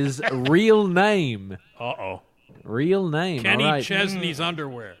is real name. Uh-oh. Real name. Kenny all right. Chesney's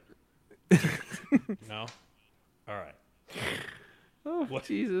underwear. No? All right. Oh, what?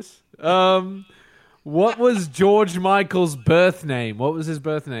 Jesus. What was George Michael's birth name? What was his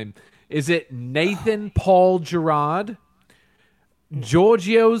birth name? Is it Nathan Paul Gerard,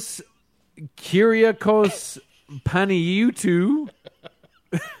 Georgios Kyriakos Panioutou,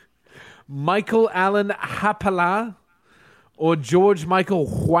 Michael Allen Hapala, or George Michael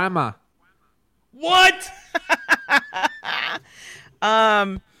Huama? What?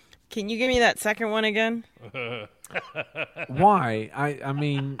 Can you give me that second one again? Why? I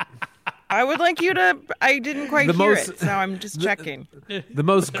mean... I would like you to... I didn't quite hear it, so I'm just checking. The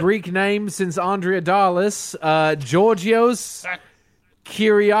most Greek name since Andrea Darlis, Georgios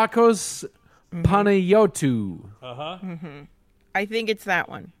Kyriakos Panayotou. I think it's that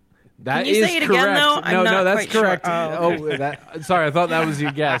one. That Can you is say it correct. again, though? I'm not that's quite correct. Sure. Oh, okay. Sorry, I thought that was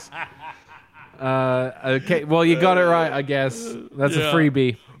your guess. Okay, well, you got it right, I guess. That's a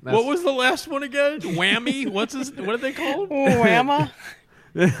freebie. What was the last one again? Whammy? What are they called? Whamma?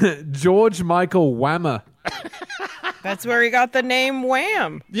 George Michael Whammer. That's where he got the name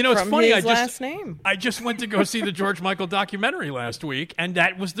Wham. You know, it's from funny. His last name. I just went to go see the George Michael documentary last week, and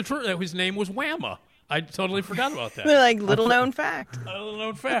that was the truth. His name was Whamma. I totally forgot about that. They're like little known fact. A little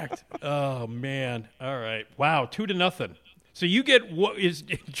known fact. Oh man! All right. Wow. 2-0. So you get what is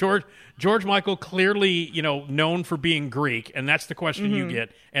George Michael clearly, known for being Greek, and that's the question you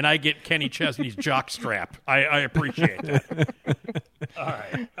get, and I get Kenny Chesney's jockstrap. I appreciate that. All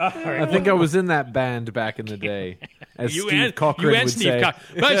right. I think I was in that band back in the day, as Steve Cochran would say.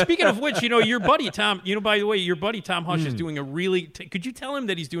 But speaking of which, your buddy Tom. By the way, your buddy Tom Hush is doing a really. Could you tell him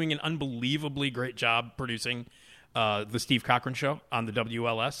that he's doing an unbelievably great job producing the Steve Cochran Show on the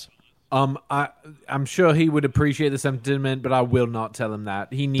WLS? I'm sure he would appreciate the sentiment, but I will not tell him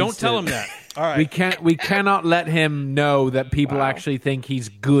that. He needs Don't tell him that. All right. We cannot let him know that people actually think he's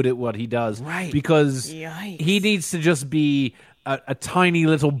good at what he does. Right. Because he needs to just be a tiny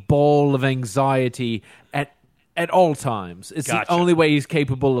little ball of anxiety at all times. It's the only way he's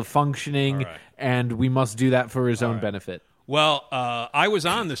capable of functioning, and we must do that for his own benefit. Well, I was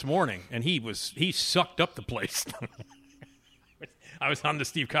on this morning, and he sucked up the place. I was on the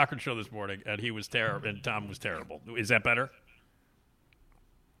Steve Cochran Show this morning, and he was terrible, and Tom was terrible. Is that better?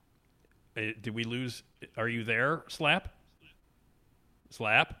 Did we lose? Are you there, Slap?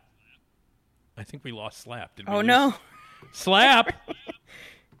 Slap? I think we lost Slap. Did we lose? No. Slap!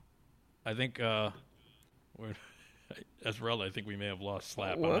 I think, Esmeralda, I think we may have lost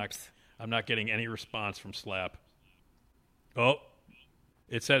Slap. I'm not getting any response from Slap. Oh.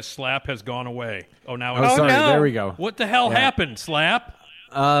 It says Slap has gone away. Oh, now it's... sorry. No. There we go. What the hell happened, Slap?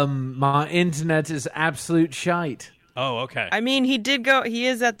 My internet is absolute shite. Oh, okay. I mean, he did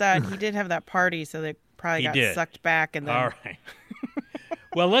have that party, so they probably got sucked back. And then... All right.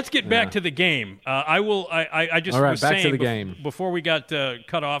 Well, let's get back to the game. I just All right, was back saying to the game. Before we got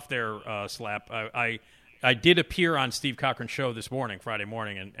cut off there, Slap, I did appear on Steve Cochran's show this morning, Friday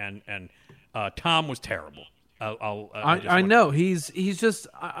morning, and Tom was terrible. I know he's just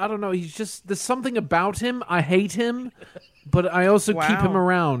I don't know, he's just, there's something about him. I hate him, but I also keep him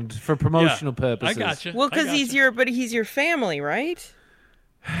around for promotional purposes. I gotcha. Well, because he's your family, right?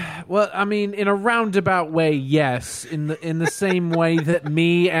 Well, I mean, in a roundabout way, yes. In the same way that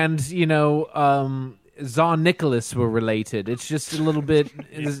me and Tsar Nicholas were related. It's just a little bit.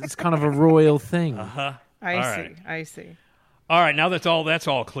 It's kind of a royal thing. Uh-huh. I see. All right, now that's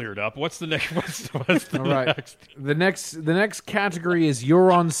all cleared up. What's the next? What's the All right. next? The next category is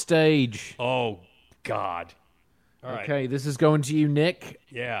You're on Stage. Oh, God. All right. Okay, this is going to you, Nick.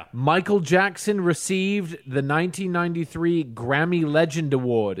 Yeah. Michael Jackson received the 1993 Grammy Legend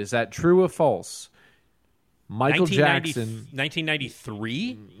Award. Is that true or false? Michael Jackson.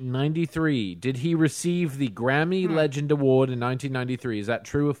 1993? 93. Did he receive the Grammy Legend Award in 1993? Is that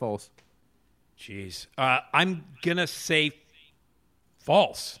true or false? Jeez. I'm going to say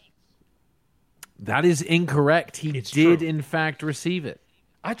false. That is incorrect. He did, in fact, receive it.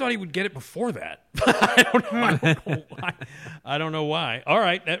 I thought he would get it before that. I don't know why. All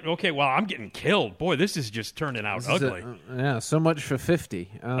right. Okay, well, I'm getting killed. Boy, this is just turning out ugly. So much for 50.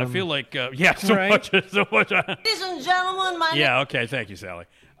 I feel like, so much. Ladies and gentlemen, Okay, thank you, Sally.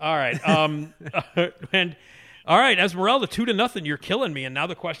 All right. And all right, Esmeralda, 2-0. You're killing me. And now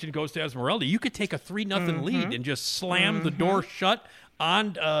the question goes to Esmeralda. You could take a 3-0 lead and just slam the door shut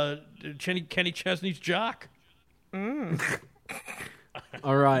on Kenny Chesney's jock.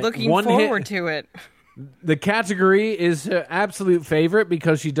 All right. Looking forward to it. The category is her absolute favorite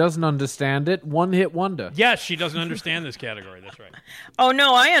because she doesn't understand it. One hit wonder. Yes, she doesn't understand this category. That's right. Oh,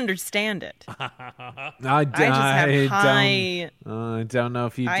 no, I understand it. I don't know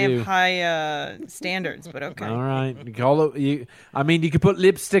if you do. I have high standards, but okay. All right. You could put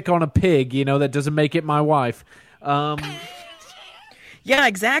lipstick on a pig, that doesn't make it my wife. Yeah,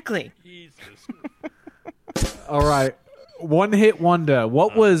 exactly. All right. One hit wonder.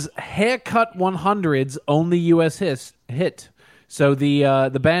 What was Haircut 100's only U.S. hit? So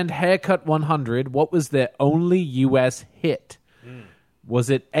the band Haircut 100, what was their only U.S. hit? Was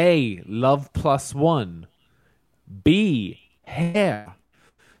it A, Love Plus One, B, Hair,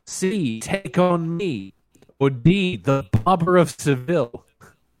 C, Take On Me, or D, The Barber of Seville?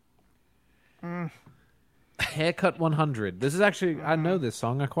 Haircut 100. This is actually, I know this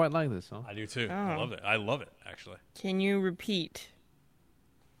song. I quite like this song. I do too. I love it. I love it, actually. Can you repeat?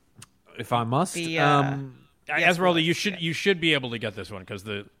 If I must. Esmeralda, you should be able to get this one because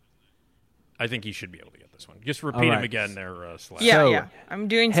I think you should be able to get this one. Just repeat them again there, Slash. Yeah. I'm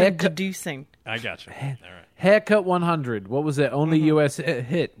doing some deducing. I got you. All right. Haircut 100. What was their only U.S.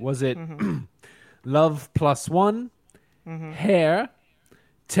 hit? Was it Love Plus One, Hair,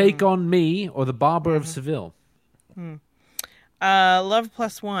 Take On Me, or The Barber of Seville? Love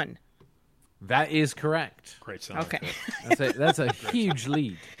Plus One. That is correct. Great song. Okay. That's a huge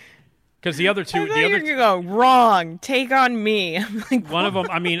lead. Because the other two, you're going to go wrong. Take On Me. I'm like, one of them.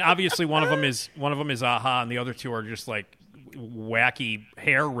 I mean, obviously, one of them is Aha, and the other two are just like wacky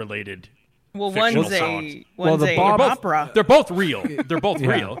hair related. Well, one's songs. a opera. They're both real. They're both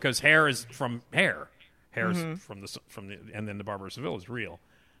real because Hair is from Hair. Hair's from the and then The Barber of Seville is real.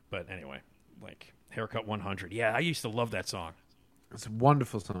 But anyway, like Haircut 100. Yeah, I used to love that song. It's a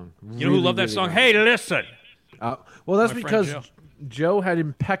wonderful song. You know who loved that song? Hey, listen. Well, that's because Joe had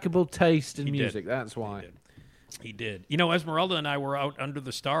impeccable taste in music. Did. That's why. He did. Esmeralda and I were out under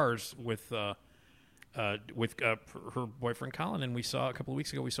the stars with her boyfriend Colin, and we saw a couple of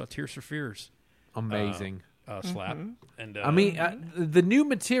weeks ago. We saw Tears for Fears. Amazing. Slap. And I mean, the new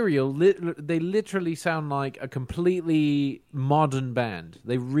material, they literally sound like a completely modern band.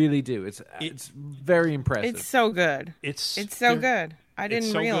 They really do. It's very impressive. It's so good. It's so good. I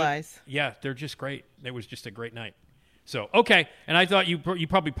didn't realize. Good. Yeah, they're just great. It was just a great night. So, okay. And I thought you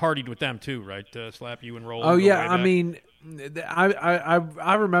probably partied with them too, right? Slap, you and Roland. Oh, yeah. I mean,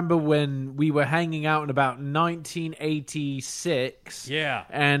 I remember when we were hanging out in about 1986. Yeah.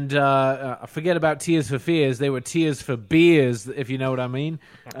 And I forget about Tears for Fears. They were Tears for Beers, if you know what I mean.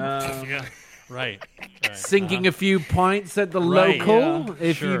 Yeah. Right. Sinking a few pints at the local,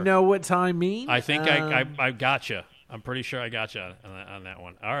 if you know what I mean. I think I gotcha. I'm pretty sure I gotcha on that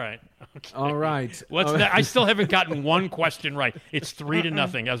one. All right. Okay. All right. I still haven't gotten one question right. It's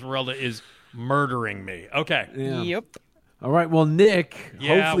 3-0. Esmeralda is murdering me. Okay. Yeah. Yep. All right. Well, Nick,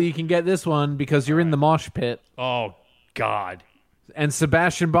 hopefully you can get this one because you're in the mosh pit. Oh, God. And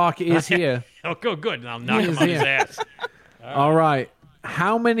Sebastian Bach is here. Oh, good. I'll knock him on his ass. All right.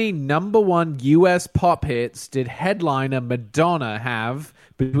 How many #1 U.S. pop hits did headliner Madonna have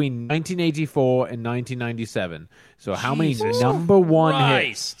between 1984 and 1997? So how many #1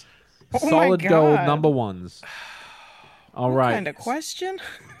 hits? Solid gold #1s. All right. What kind of question?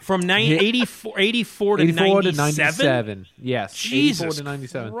 From 84 to 97? Yes. Jesus 84 to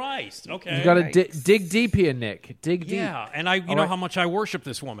 97. Christ. Okay. You got to dig deep here, Nick. Dig deep. Yeah, and you know how much I worship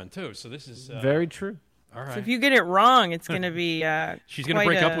this woman, too. So this is... very true. All right. So if you get it wrong, it's going to be she's going to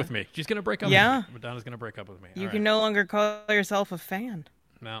break up with me. She's going to break up with me. Madonna's going to break up with me. You can no longer call yourself a fan.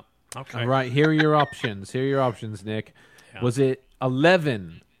 No. Okay. All right, here are your options. Nick. Yeah. Was it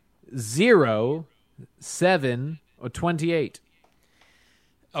 11, 0, 7, or 28?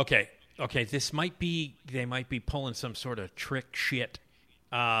 Okay. They might be pulling some sort of trick shit.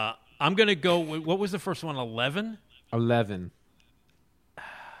 I'm going to go with, what was the first one, 11? 11.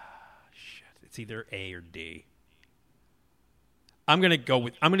 Shit, it's either A or D. I'm going to go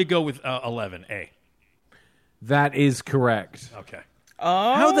with 11, A. That is correct. Okay.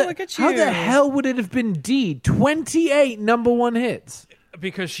 Oh, look at you. How the hell would it have been D? 28 number one hits.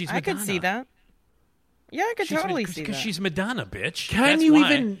 Because she's Madonna. I could see that. Yeah, I could totally see that. Because she's Madonna, bitch. Can you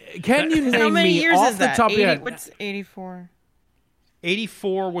name how many me years off is the that? top of your 80, head? what's 84?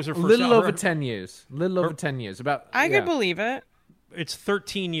 84 was her A first little album. over 10 years. Over 10 years. I could believe it. It's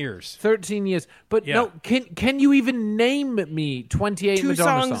 13 years. 13 years. But no, can you even name me 28 Two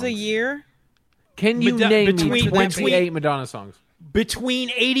Madonna songs? songs a year? Can you name me 28 Madonna songs?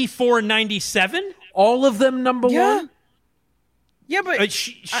 Between 84 and 97? All of them number one? Yeah, but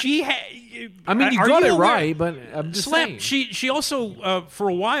she had. I mean, you got it right, but I'm just saying. She also for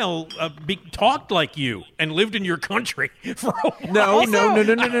a while talked like you and lived in your country for a while.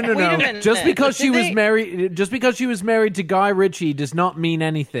 No. Just because she was married to Guy Ritchie does not mean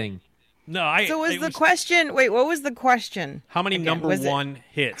anything. No, So was the question? Wait, what was the question? How many number one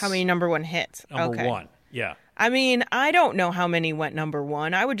hits? How many number one hits? Number one, yeah. I mean, I don't know how many went number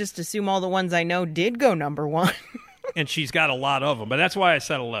one. I would just assume all the ones I know did go number one. And she's got a lot of them, but that's why I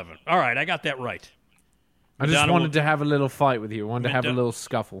said 11. All right, I got that right. I just wanted to have a little fight with you. I wanted to have a little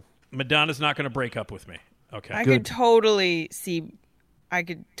scuffle. Madonna's not going to break up with me. Okay. I could totally see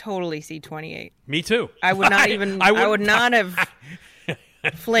 28. Me too. I would not even. I would not have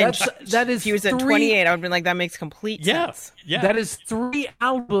flinched. That is if he was at 28. I would have been like, that makes complete sense. Yeah. That is 3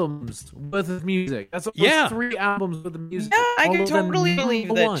 albums worth of music. That's almost 3 albums worth of music. Yeah, I All could of them totally believe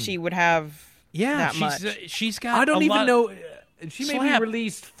number that one. she would have. That much. She's got. I don't a even lot... know. She maybe Slap.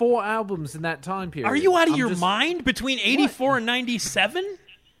 released 4 albums in that time period. Are you out of your mind? Between 84 and 97,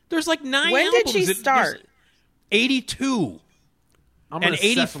 there's like 9 When albums. did she start? 82. I'm And gonna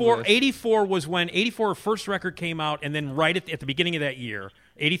settle this. 84 was when 84 her first record came out, and then right at the beginning of that year,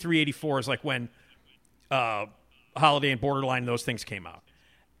 83, 84 is like when Holiday and Borderline, those things came out.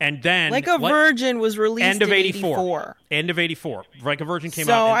 And then Like a Virgin was released end of in 84. End of 84. Like a Virgin came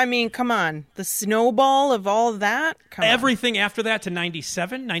out. So, I mean, come on. The snowball of all that? Come on. Everything after that to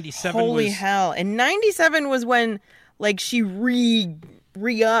 97. 97 Holy was... hell. And 97 was when, like, she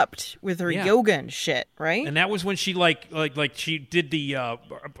re-upped with her yoga and shit, right? And that was when she, like she did the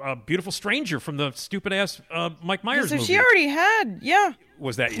Beautiful Stranger from the stupid-ass Mike Myers so movie. she already had,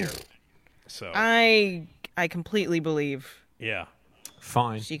 Was that year. So I completely believe. Yeah.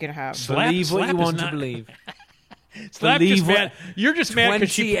 Fine. She could have. Believe what you want to believe. Slap Believe just mad. You're just mad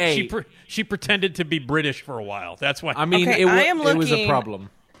because 28. she pretended to be British for a while. That's why. I mean, Okay, it was a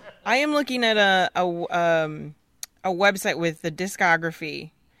problem. I am looking at a website with the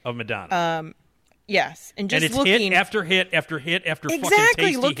discography of Madonna. Yes, and just it's looking hit after hit after hit after fucking exactly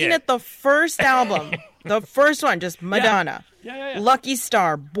tasty looking hit. at the first album, the first one, just Madonna, Yeah. Lucky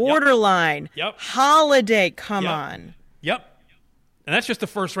Star, Borderline, Yep. Holiday. Come on. Yep. And that's just the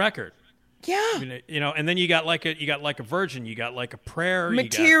first record. Yeah. You know, and then you got like a Virgin, you got like a Prayer,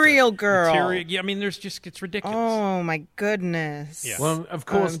 Material you got Girl. Material, yeah, I mean, it's ridiculous. Oh my goodness. Yeah. Well, of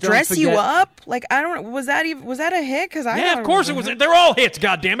course, don't Dress forget, You Up. Like I don't. Was that a hit? Because yeah, of course it was. They're all hits.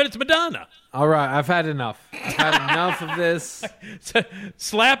 God damn it, it's Madonna. All right, I've had enough. I've had enough of this.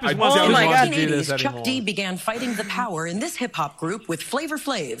 Slap is I one. don't In the want to do this 1980s, Chuck anymore. D began fighting the power in this hip-hop group with Flavor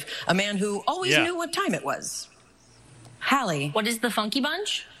Flav, a man who always Yeah. knew what time it was. Hallie. What is the Funky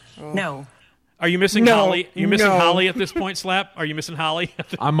Bunch? No. Are you missing No, Holly? Are you missing no. Holly at this point, Slap? Are you missing Holly?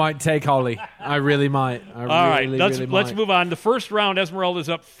 I might take Holly. I really might. All right, let's might. move on. The first round, Esmeralda's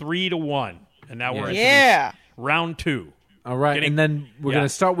up 3-1, and now we're into round 2. All right, and then we're going to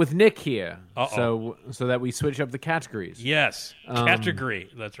start with Nick here, Uh-oh. so that we switch up the categories. Yes, category.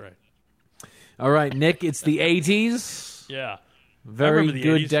 That's right. All right, Nick, it's the 80s. Yeah, Very I remember the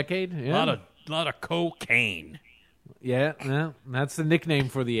good 80s. decade. Yeah. A lot of cocaine. Yeah, that's the nickname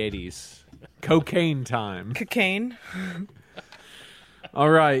for the 80s. Cocaine time. Cocaine. All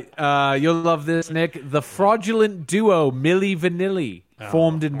right, you'll love this, Nick. The fraudulent duo Milli Vanilli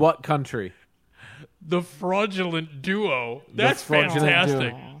formed in what country? The fraudulent duo. That's fraudulent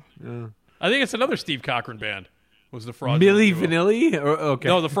fantastic. duo. Yeah. I think it's another Steve Cochran band. Was the fraudulent Milli duo. Vanilli? Okay.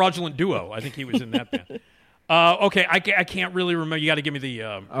 No, the fraudulent duo. I think he was in that band. Okay, I can't really remember. You got to give me the.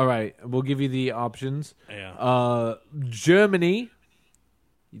 All right, we'll give you the options. Yeah. Germany,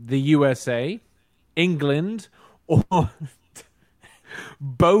 the USA, England, or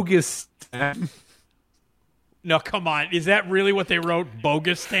Bogus No, come on. Is that really what they wrote?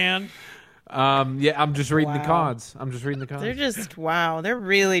 Bogus-stan? Yeah, I'm just reading the cards. They're just, wow. They're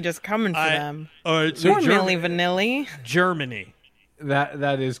really just coming for them. So Poor Milli Vanilli. Germany.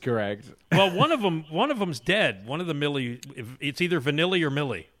 That is correct. Well, one of them's dead. One of the Milli, it's either Vanilli or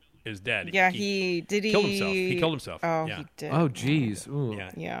Millie is dead. Yeah, he killed himself. He killed himself. Oh, yeah. he did. Oh, geez. Ooh.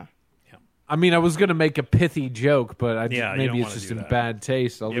 Yeah. I mean, I was going to make a pithy joke, but maybe it's just in that. bad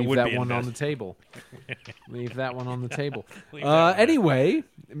taste. I'll leave that one on the table. Leave that one on the table. Anyway.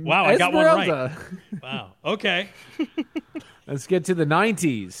 Wow, I got one right. Wow. Okay. Let's get to the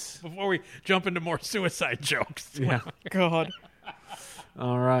 90s. Before we jump into more suicide jokes. Yeah. God.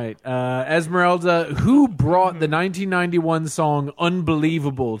 All right. Esmeralda, who brought the 1991 song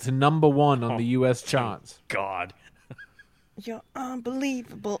Unbelievable to number 1 on the U.S. charts? God. You're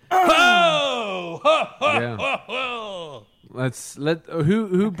unbelievable. Oh!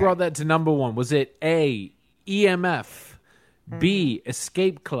 Who brought that to number 1? Was it A, EMF, B,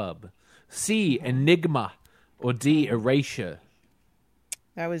 Escape Club, C, Enigma, or D, Erasure?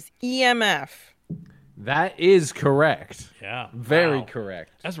 That was EMF. That is correct. Yeah. Very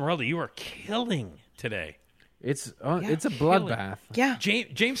correct. Esmeralda, you are killing today. It's a bloodbath. Yeah.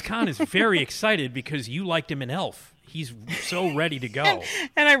 James Caan is very excited because you liked him in Elf. He's so ready to go.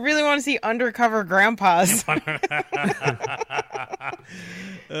 And I really want to see Undercover Grandpas.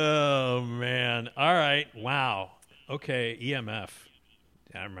 Oh, man. All right. Wow. Okay, EMF.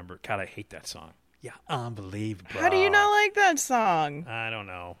 I remember. God, I hate that song. Yeah, unbelievable. How do you not like that song? I don't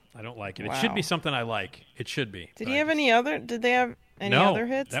know. I don't like it. Wow. It should be something I like. It should be. Did they have any other No,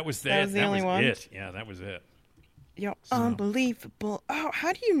 hits? That was the only one? It. Yeah, that was it. Yo, unbelievable. Oh,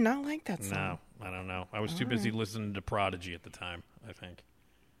 how do you not like that song? No, I don't know. I was too busy listening to Prodigy at the time, I think.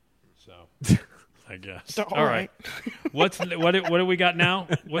 So, I guess. All right. What do we got now?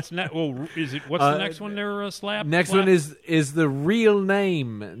 What's next? Well, what's the next one there, Slap? Next one is the real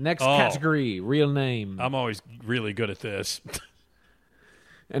name. Next category, real name. I'm always really good at this.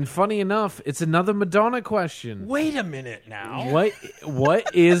 And funny enough, it's another Madonna question. Wait a minute now.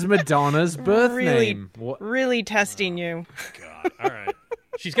 What is Madonna's birth name? Really testing you. God. All right.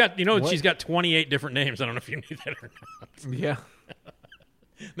 She's got, she's got 28 different names. I don't know if you knew that or not. Yeah.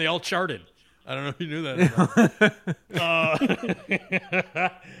 They all charted. I don't know if you knew that or not.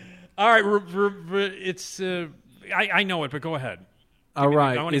 All right. It's, I know it, but go ahead. All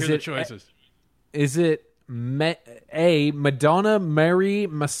right. I want to hear the choices. Is it A, Madonna Mary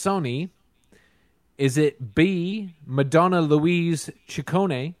Massoni? Is it B, Madonna Louise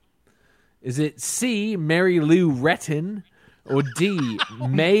Ciccone? Is it C, Mary Lou Retton? Or D,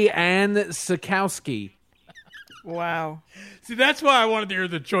 May Ann Sikowski? Wow. See, that's why I wanted to hear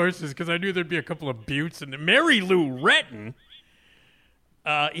the choices, because I knew there'd be a couple of buttes. And Mary Lou Retton,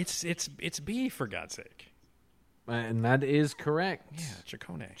 it's B, for God's sake. And that is correct. Yeah,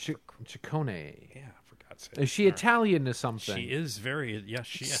 Ciccone. Ciccone. Yeah, for God's sake. Is she Italian or something? She is very. Yes,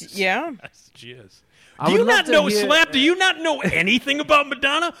 she is. Yeah, yes, she is. Do you not know Slap? Do you not know anything about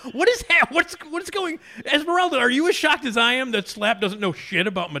Madonna? What is what's going? Esmeralda, are you as shocked as I am that Slap doesn't know shit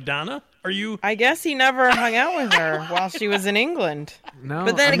about Madonna? Are you? I guess he never hung out with her while she was in England. No,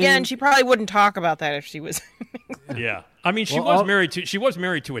 but then again, she probably wouldn't talk about that if she was in England. Yeah, I mean, she was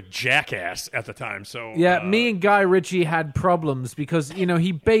married to a jackass at the time. So yeah, me and Guy Ritchie had problems because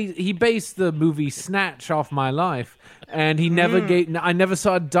he based the movie Snatch off my life, and he never I never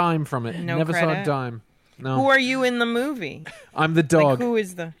saw a dime from it. No never credit. saw a dime. No. Who are you in the movie? I'm the dog. Like, who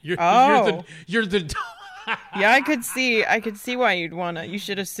is the? You're the dog. Yeah, I could see why you'd wanna. You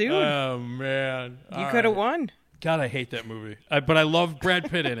should have sued. Oh man, you could have won. God, I hate that movie, but I love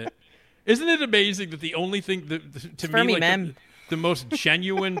Brad Pitt in it. Isn't it amazing that the only thing the most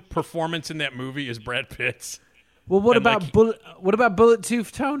genuine performance in that movie is Brad Pitt's? Well, what about Bullet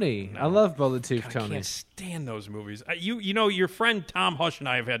Tooth Tony? I love Bullet Tooth Tony. I can't stand those movies. Your friend Tom Hush and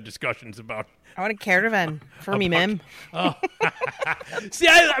I have had discussions about. I want a caravan for me, ma'am. Oh. See,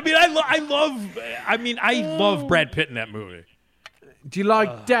 I love Brad Pitt in that movie. Do you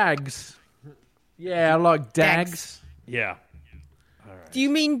like Dags? Yeah, I like Dags. Yeah. All right. Do you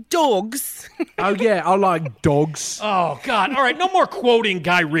mean dogs? Oh yeah, I like dogs. Oh God! All right, no more quoting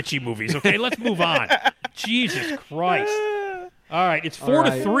Guy Ritchie movies. Okay, let's move on. Jesus Christ! All right, it's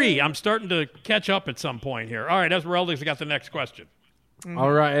 4-3. I'm starting to catch up at some point here. All right, Esmeralda's got the next question. Mm-hmm.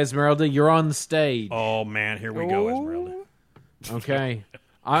 All right, Esmeralda, you're on stage. Oh man, here we go, Esmeralda. Okay.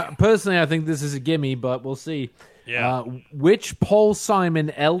 I think this is a gimme, but we'll see. Yeah. Which Paul Simon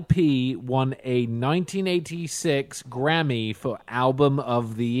LP won a 1986 Grammy for Album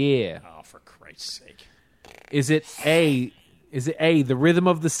of the Year? Oh, for Christ's sake. Is it A, Is it A, The Rhythm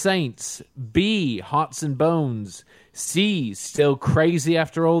of the Saints, B, Hearts and Bones, C, Still Crazy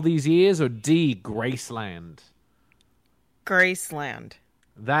After All These Years, or D, Graceland? Graceland.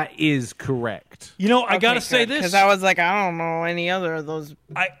 That is correct. You know, I got to say this. Because I was like, I don't know any other of those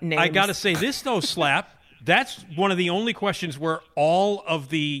names. I got to say this, though, Slap. That's one of the only questions where all of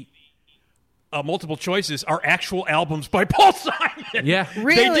the multiple choices are actual albums by Paul Simon. Yeah.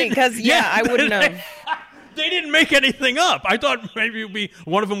 Really? Because, I wouldn't have. They didn't make anything up. I thought maybe it would be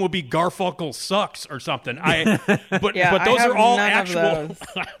one of them would be Garfunkel Sucks or something. But those are all actual.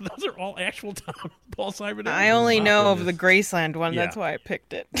 Those are all actual Paul Simon. I only know of the Graceland one. That's why I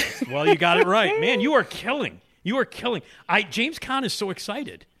picked it. Well, you got it right, man. You are killing. You are killing. James Caan is so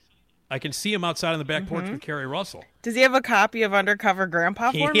excited. I can see him outside on the back porch with Carrie Russell. Does he have a copy of Undercover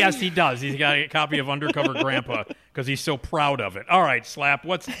Grandpa for me? Yes, he does. He's got a copy of Undercover Grandpa because he's so proud of it. All right, Slap.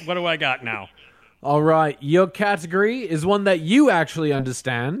 What do I got now? All right, your category is one that you actually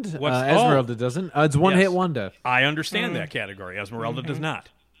understand. Esmeralda doesn't. It's one hit wonder. I understand that category. Esmeralda does not.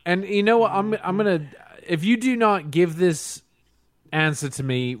 And you know what? I'm gonna. If you do not give this answer to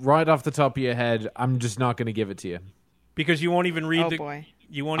me right off the top of your head, I'm just not going to give it to you because you won't even read boy.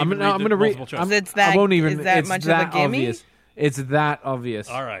 You won't even read the multiple choice. I won't even. Is that it's much that of a gimme? obvious. It's that obvious.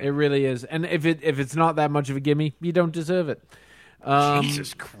 All right, it really is. And if it's not that much of a gimme, you don't deserve it.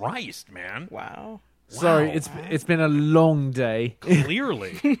 Jesus Christ, man! Wow. Sorry, it's been a long day.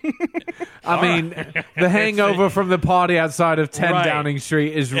 Clearly. I mean, the hangover from the party outside of 10 Downing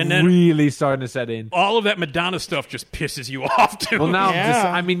Street is really starting to set in. All of that Madonna stuff just pisses you off, too. Well,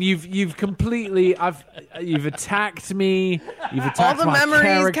 now you've completely you've attacked me. You've attacked all the my memories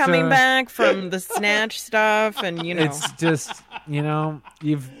character. Coming back from the Snatch stuff, and it's just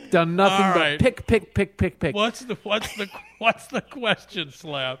you've done nothing but pick. What's the question,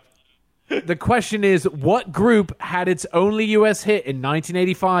 Slap? The question is, what group had its only U.S. hit in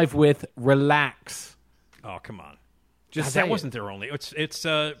 1985 with "Relax"? Oh, come on! That wasn't their only. It's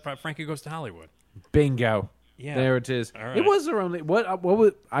Frankie Goes to Hollywood. Bingo. Yeah, there it is. All right. It was their only. What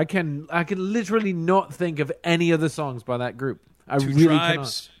would I can literally not think of any other songs by that group.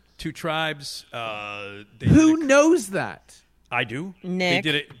 Two Tribes. Who knows that? I do. Nick.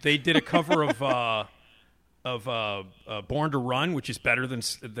 They did a cover of Born to Run, which is better than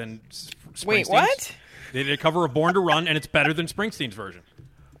Springsteen's. Wait, what? They did a cover of Born to Run, and it's better than Springsteen's version.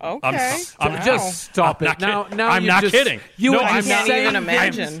 Okay. Just stop it. Now I'm not kidding. I can't even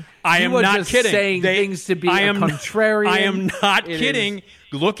imagine. I am not kidding. Saying things to be contrarian. I am not kidding.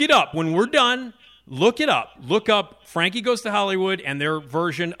 Look it up. When we're done, look it up. Look up Frankie Goes to Hollywood and their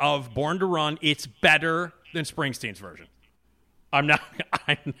version of Born to Run. It's better than Springsteen's version. I'm not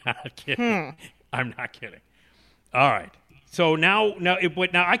kidding. I'm not kidding. All right. So now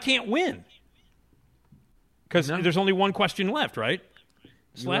I can't win because there's only one question left, right?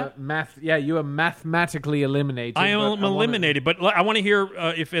 Slap? You are mathematically eliminated. I am eliminated, but I want to hear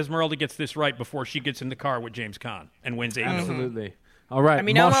if Esmeralda gets this right before she gets in the car with James Caan and wins $8 million. Absolutely. All right. I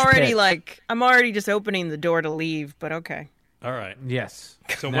mean, I'm already just opening the door to leave, but okay. All right. Yes.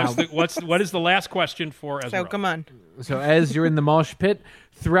 So what is the last question for Esmeralda? So come on. So as you're in the mosh pit,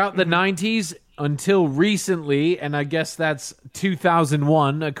 throughout the 90s until recently, and I guess that's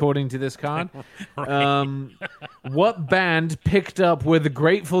 2001, according to this card, what band picked up where the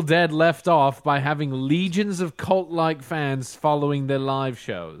Grateful Dead left off by having legions of cult-like fans following their live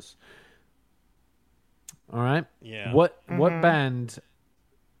shows? All right? Yeah. What band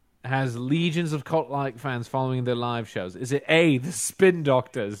has legions of cult-like fans following their live shows? Is it A, the Spin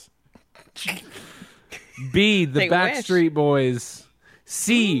Doctors, B, the Backstreet Boys,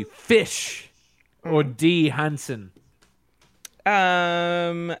 C, Fish, or D, Hanson?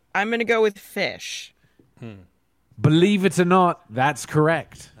 I'm going to go with Fish. Believe it or not, that's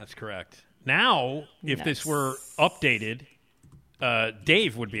correct. That's correct. Now, if this were updated,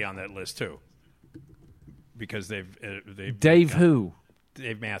 Dave would be on that list too, because they've Dave who?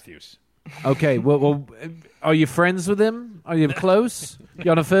 Dave Matthews. Okay, well, are you friends with him? Are you close? You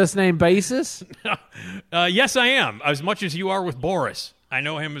on a first name basis? Yes, I am. As much as you are with Boris, I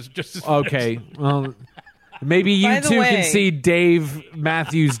know him as just as okay. Well, maybe you two can see Dave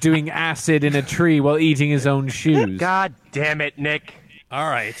Matthews doing acid in a tree while eating his own shoes. God damn it, Nick! All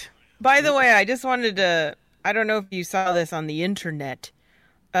right. By the way, I just wanted to. I don't know if you saw this on the internet,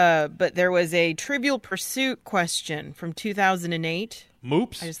 but there was a Trivial Pursuit question from 2008.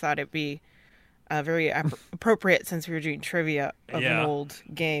 Moops. I just thought it'd be very appropriate since we were doing trivia of an old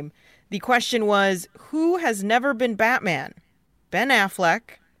game. The question was, who has never been Batman? Ben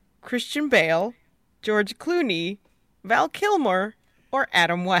Affleck, Christian Bale, George Clooney, Val Kilmer, or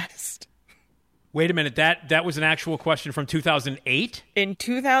Adam West? Wait a minute. That was an actual question from 2008? In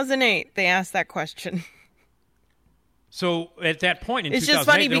 2008, they asked that question. So at that point in 2008... It's just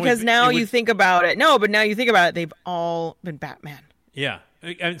funny because now you think about it. No, but now you think about it, they've all been Batman. Yeah.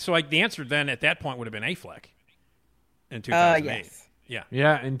 And so the answer then at that point would have been Affleck in 2008. Yes. Yeah.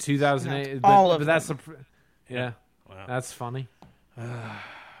 Yeah, in 2008. All of them. That's yeah. Wow. That's funny.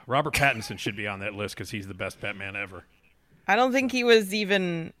 Robert Pattinson should be on that list because he's the best Batman ever. I don't think he was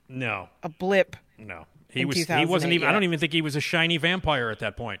even a blip. No. He wasn't even. I don't even think he was a shiny vampire at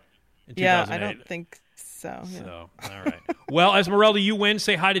that point in 2008. Yeah, I don't think so. Yeah. So, all right. Well, Esmeralda, you win.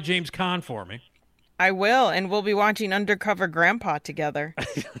 Say hi to James Caan for me. I will, and we'll be watching Undercover Grandpa together.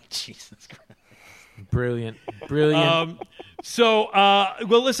 Jesus Christ. Brilliant. Well,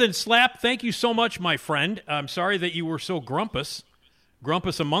 listen, Slap, thank you so much, my friend. I'm sorry that you were so grumpus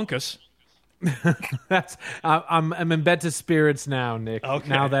among us. I'm in better spirits now, Nick. Okay.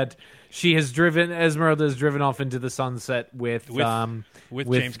 Now that Esmeralda has driven off into the sunset with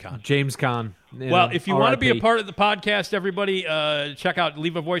James Caan. James Caan. Well, if you want to be a part of the podcast, everybody, leave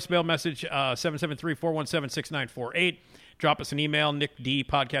a voicemail message, 773-417-6948. Drop us an email,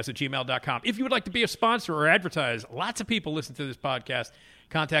 nickdpodcast@gmail.com. If you would like to be a sponsor or advertise, lots of people listen to this podcast.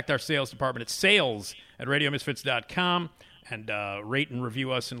 Contact our sales department at sales@radiomisfits.com and rate and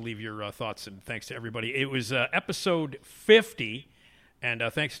review us and leave your thoughts. And thanks to everybody. It was episode 50, and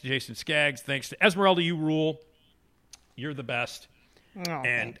thanks to Jason Skaggs. Thanks to Esmeralda, you rule. You're the best. Oh,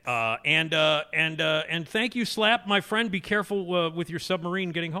 and thank you, Slap, my friend. Be careful with your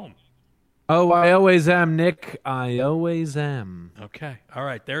submarine getting home. Oh, I always am, Nick. I always am. Okay. All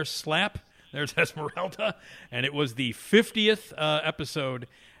right. There's Slap. There's Esmeralda. And it was the 50th episode.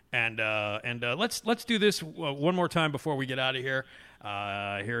 And let's do this one more time before we get out of here.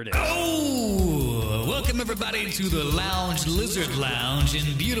 Here it is. Oh, welcome everybody to the Lounge Lizard Lounge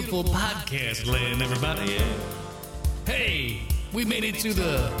in beautiful podcast land, everybody. Hey, we made it to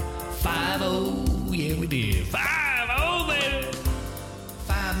the 5-0. Yeah, we did. 5-0, baby.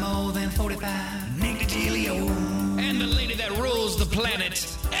 5 more than 45. Nick DiGilio. And the lady that rules the planet,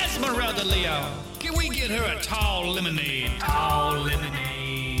 Esmeralda Leon. Can we get her a tall lemonade? Tall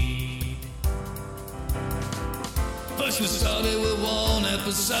lemonade. First we started with one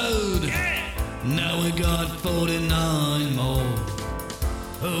episode. Yeah. Now we got 49 more.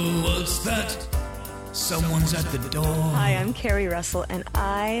 Oh, what's that? Someone's at the door. Hi, I'm Carrie Russell, and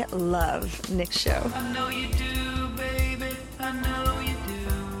I love Nick's show. I know you do, baby. I know you do.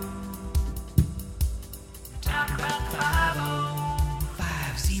 Talk about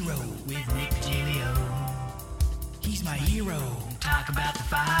 50 with Nick DiGilio. He's my hero. Talk about the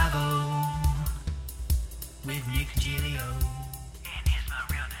 50 with Nick DiGilio and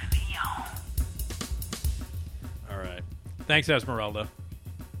Esmeralda Leon. All right. Thanks, Esmeralda.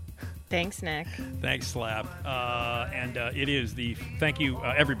 Thanks, Nick. Thanks, Slap. And it is the thank you,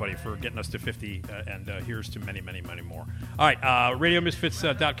 everybody, for getting us to 50. And here's to many, many, many more. All right.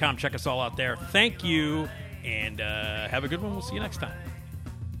 RadioMisfits.com. Check us all out there. Thank you. And have a good one. We'll see you next time.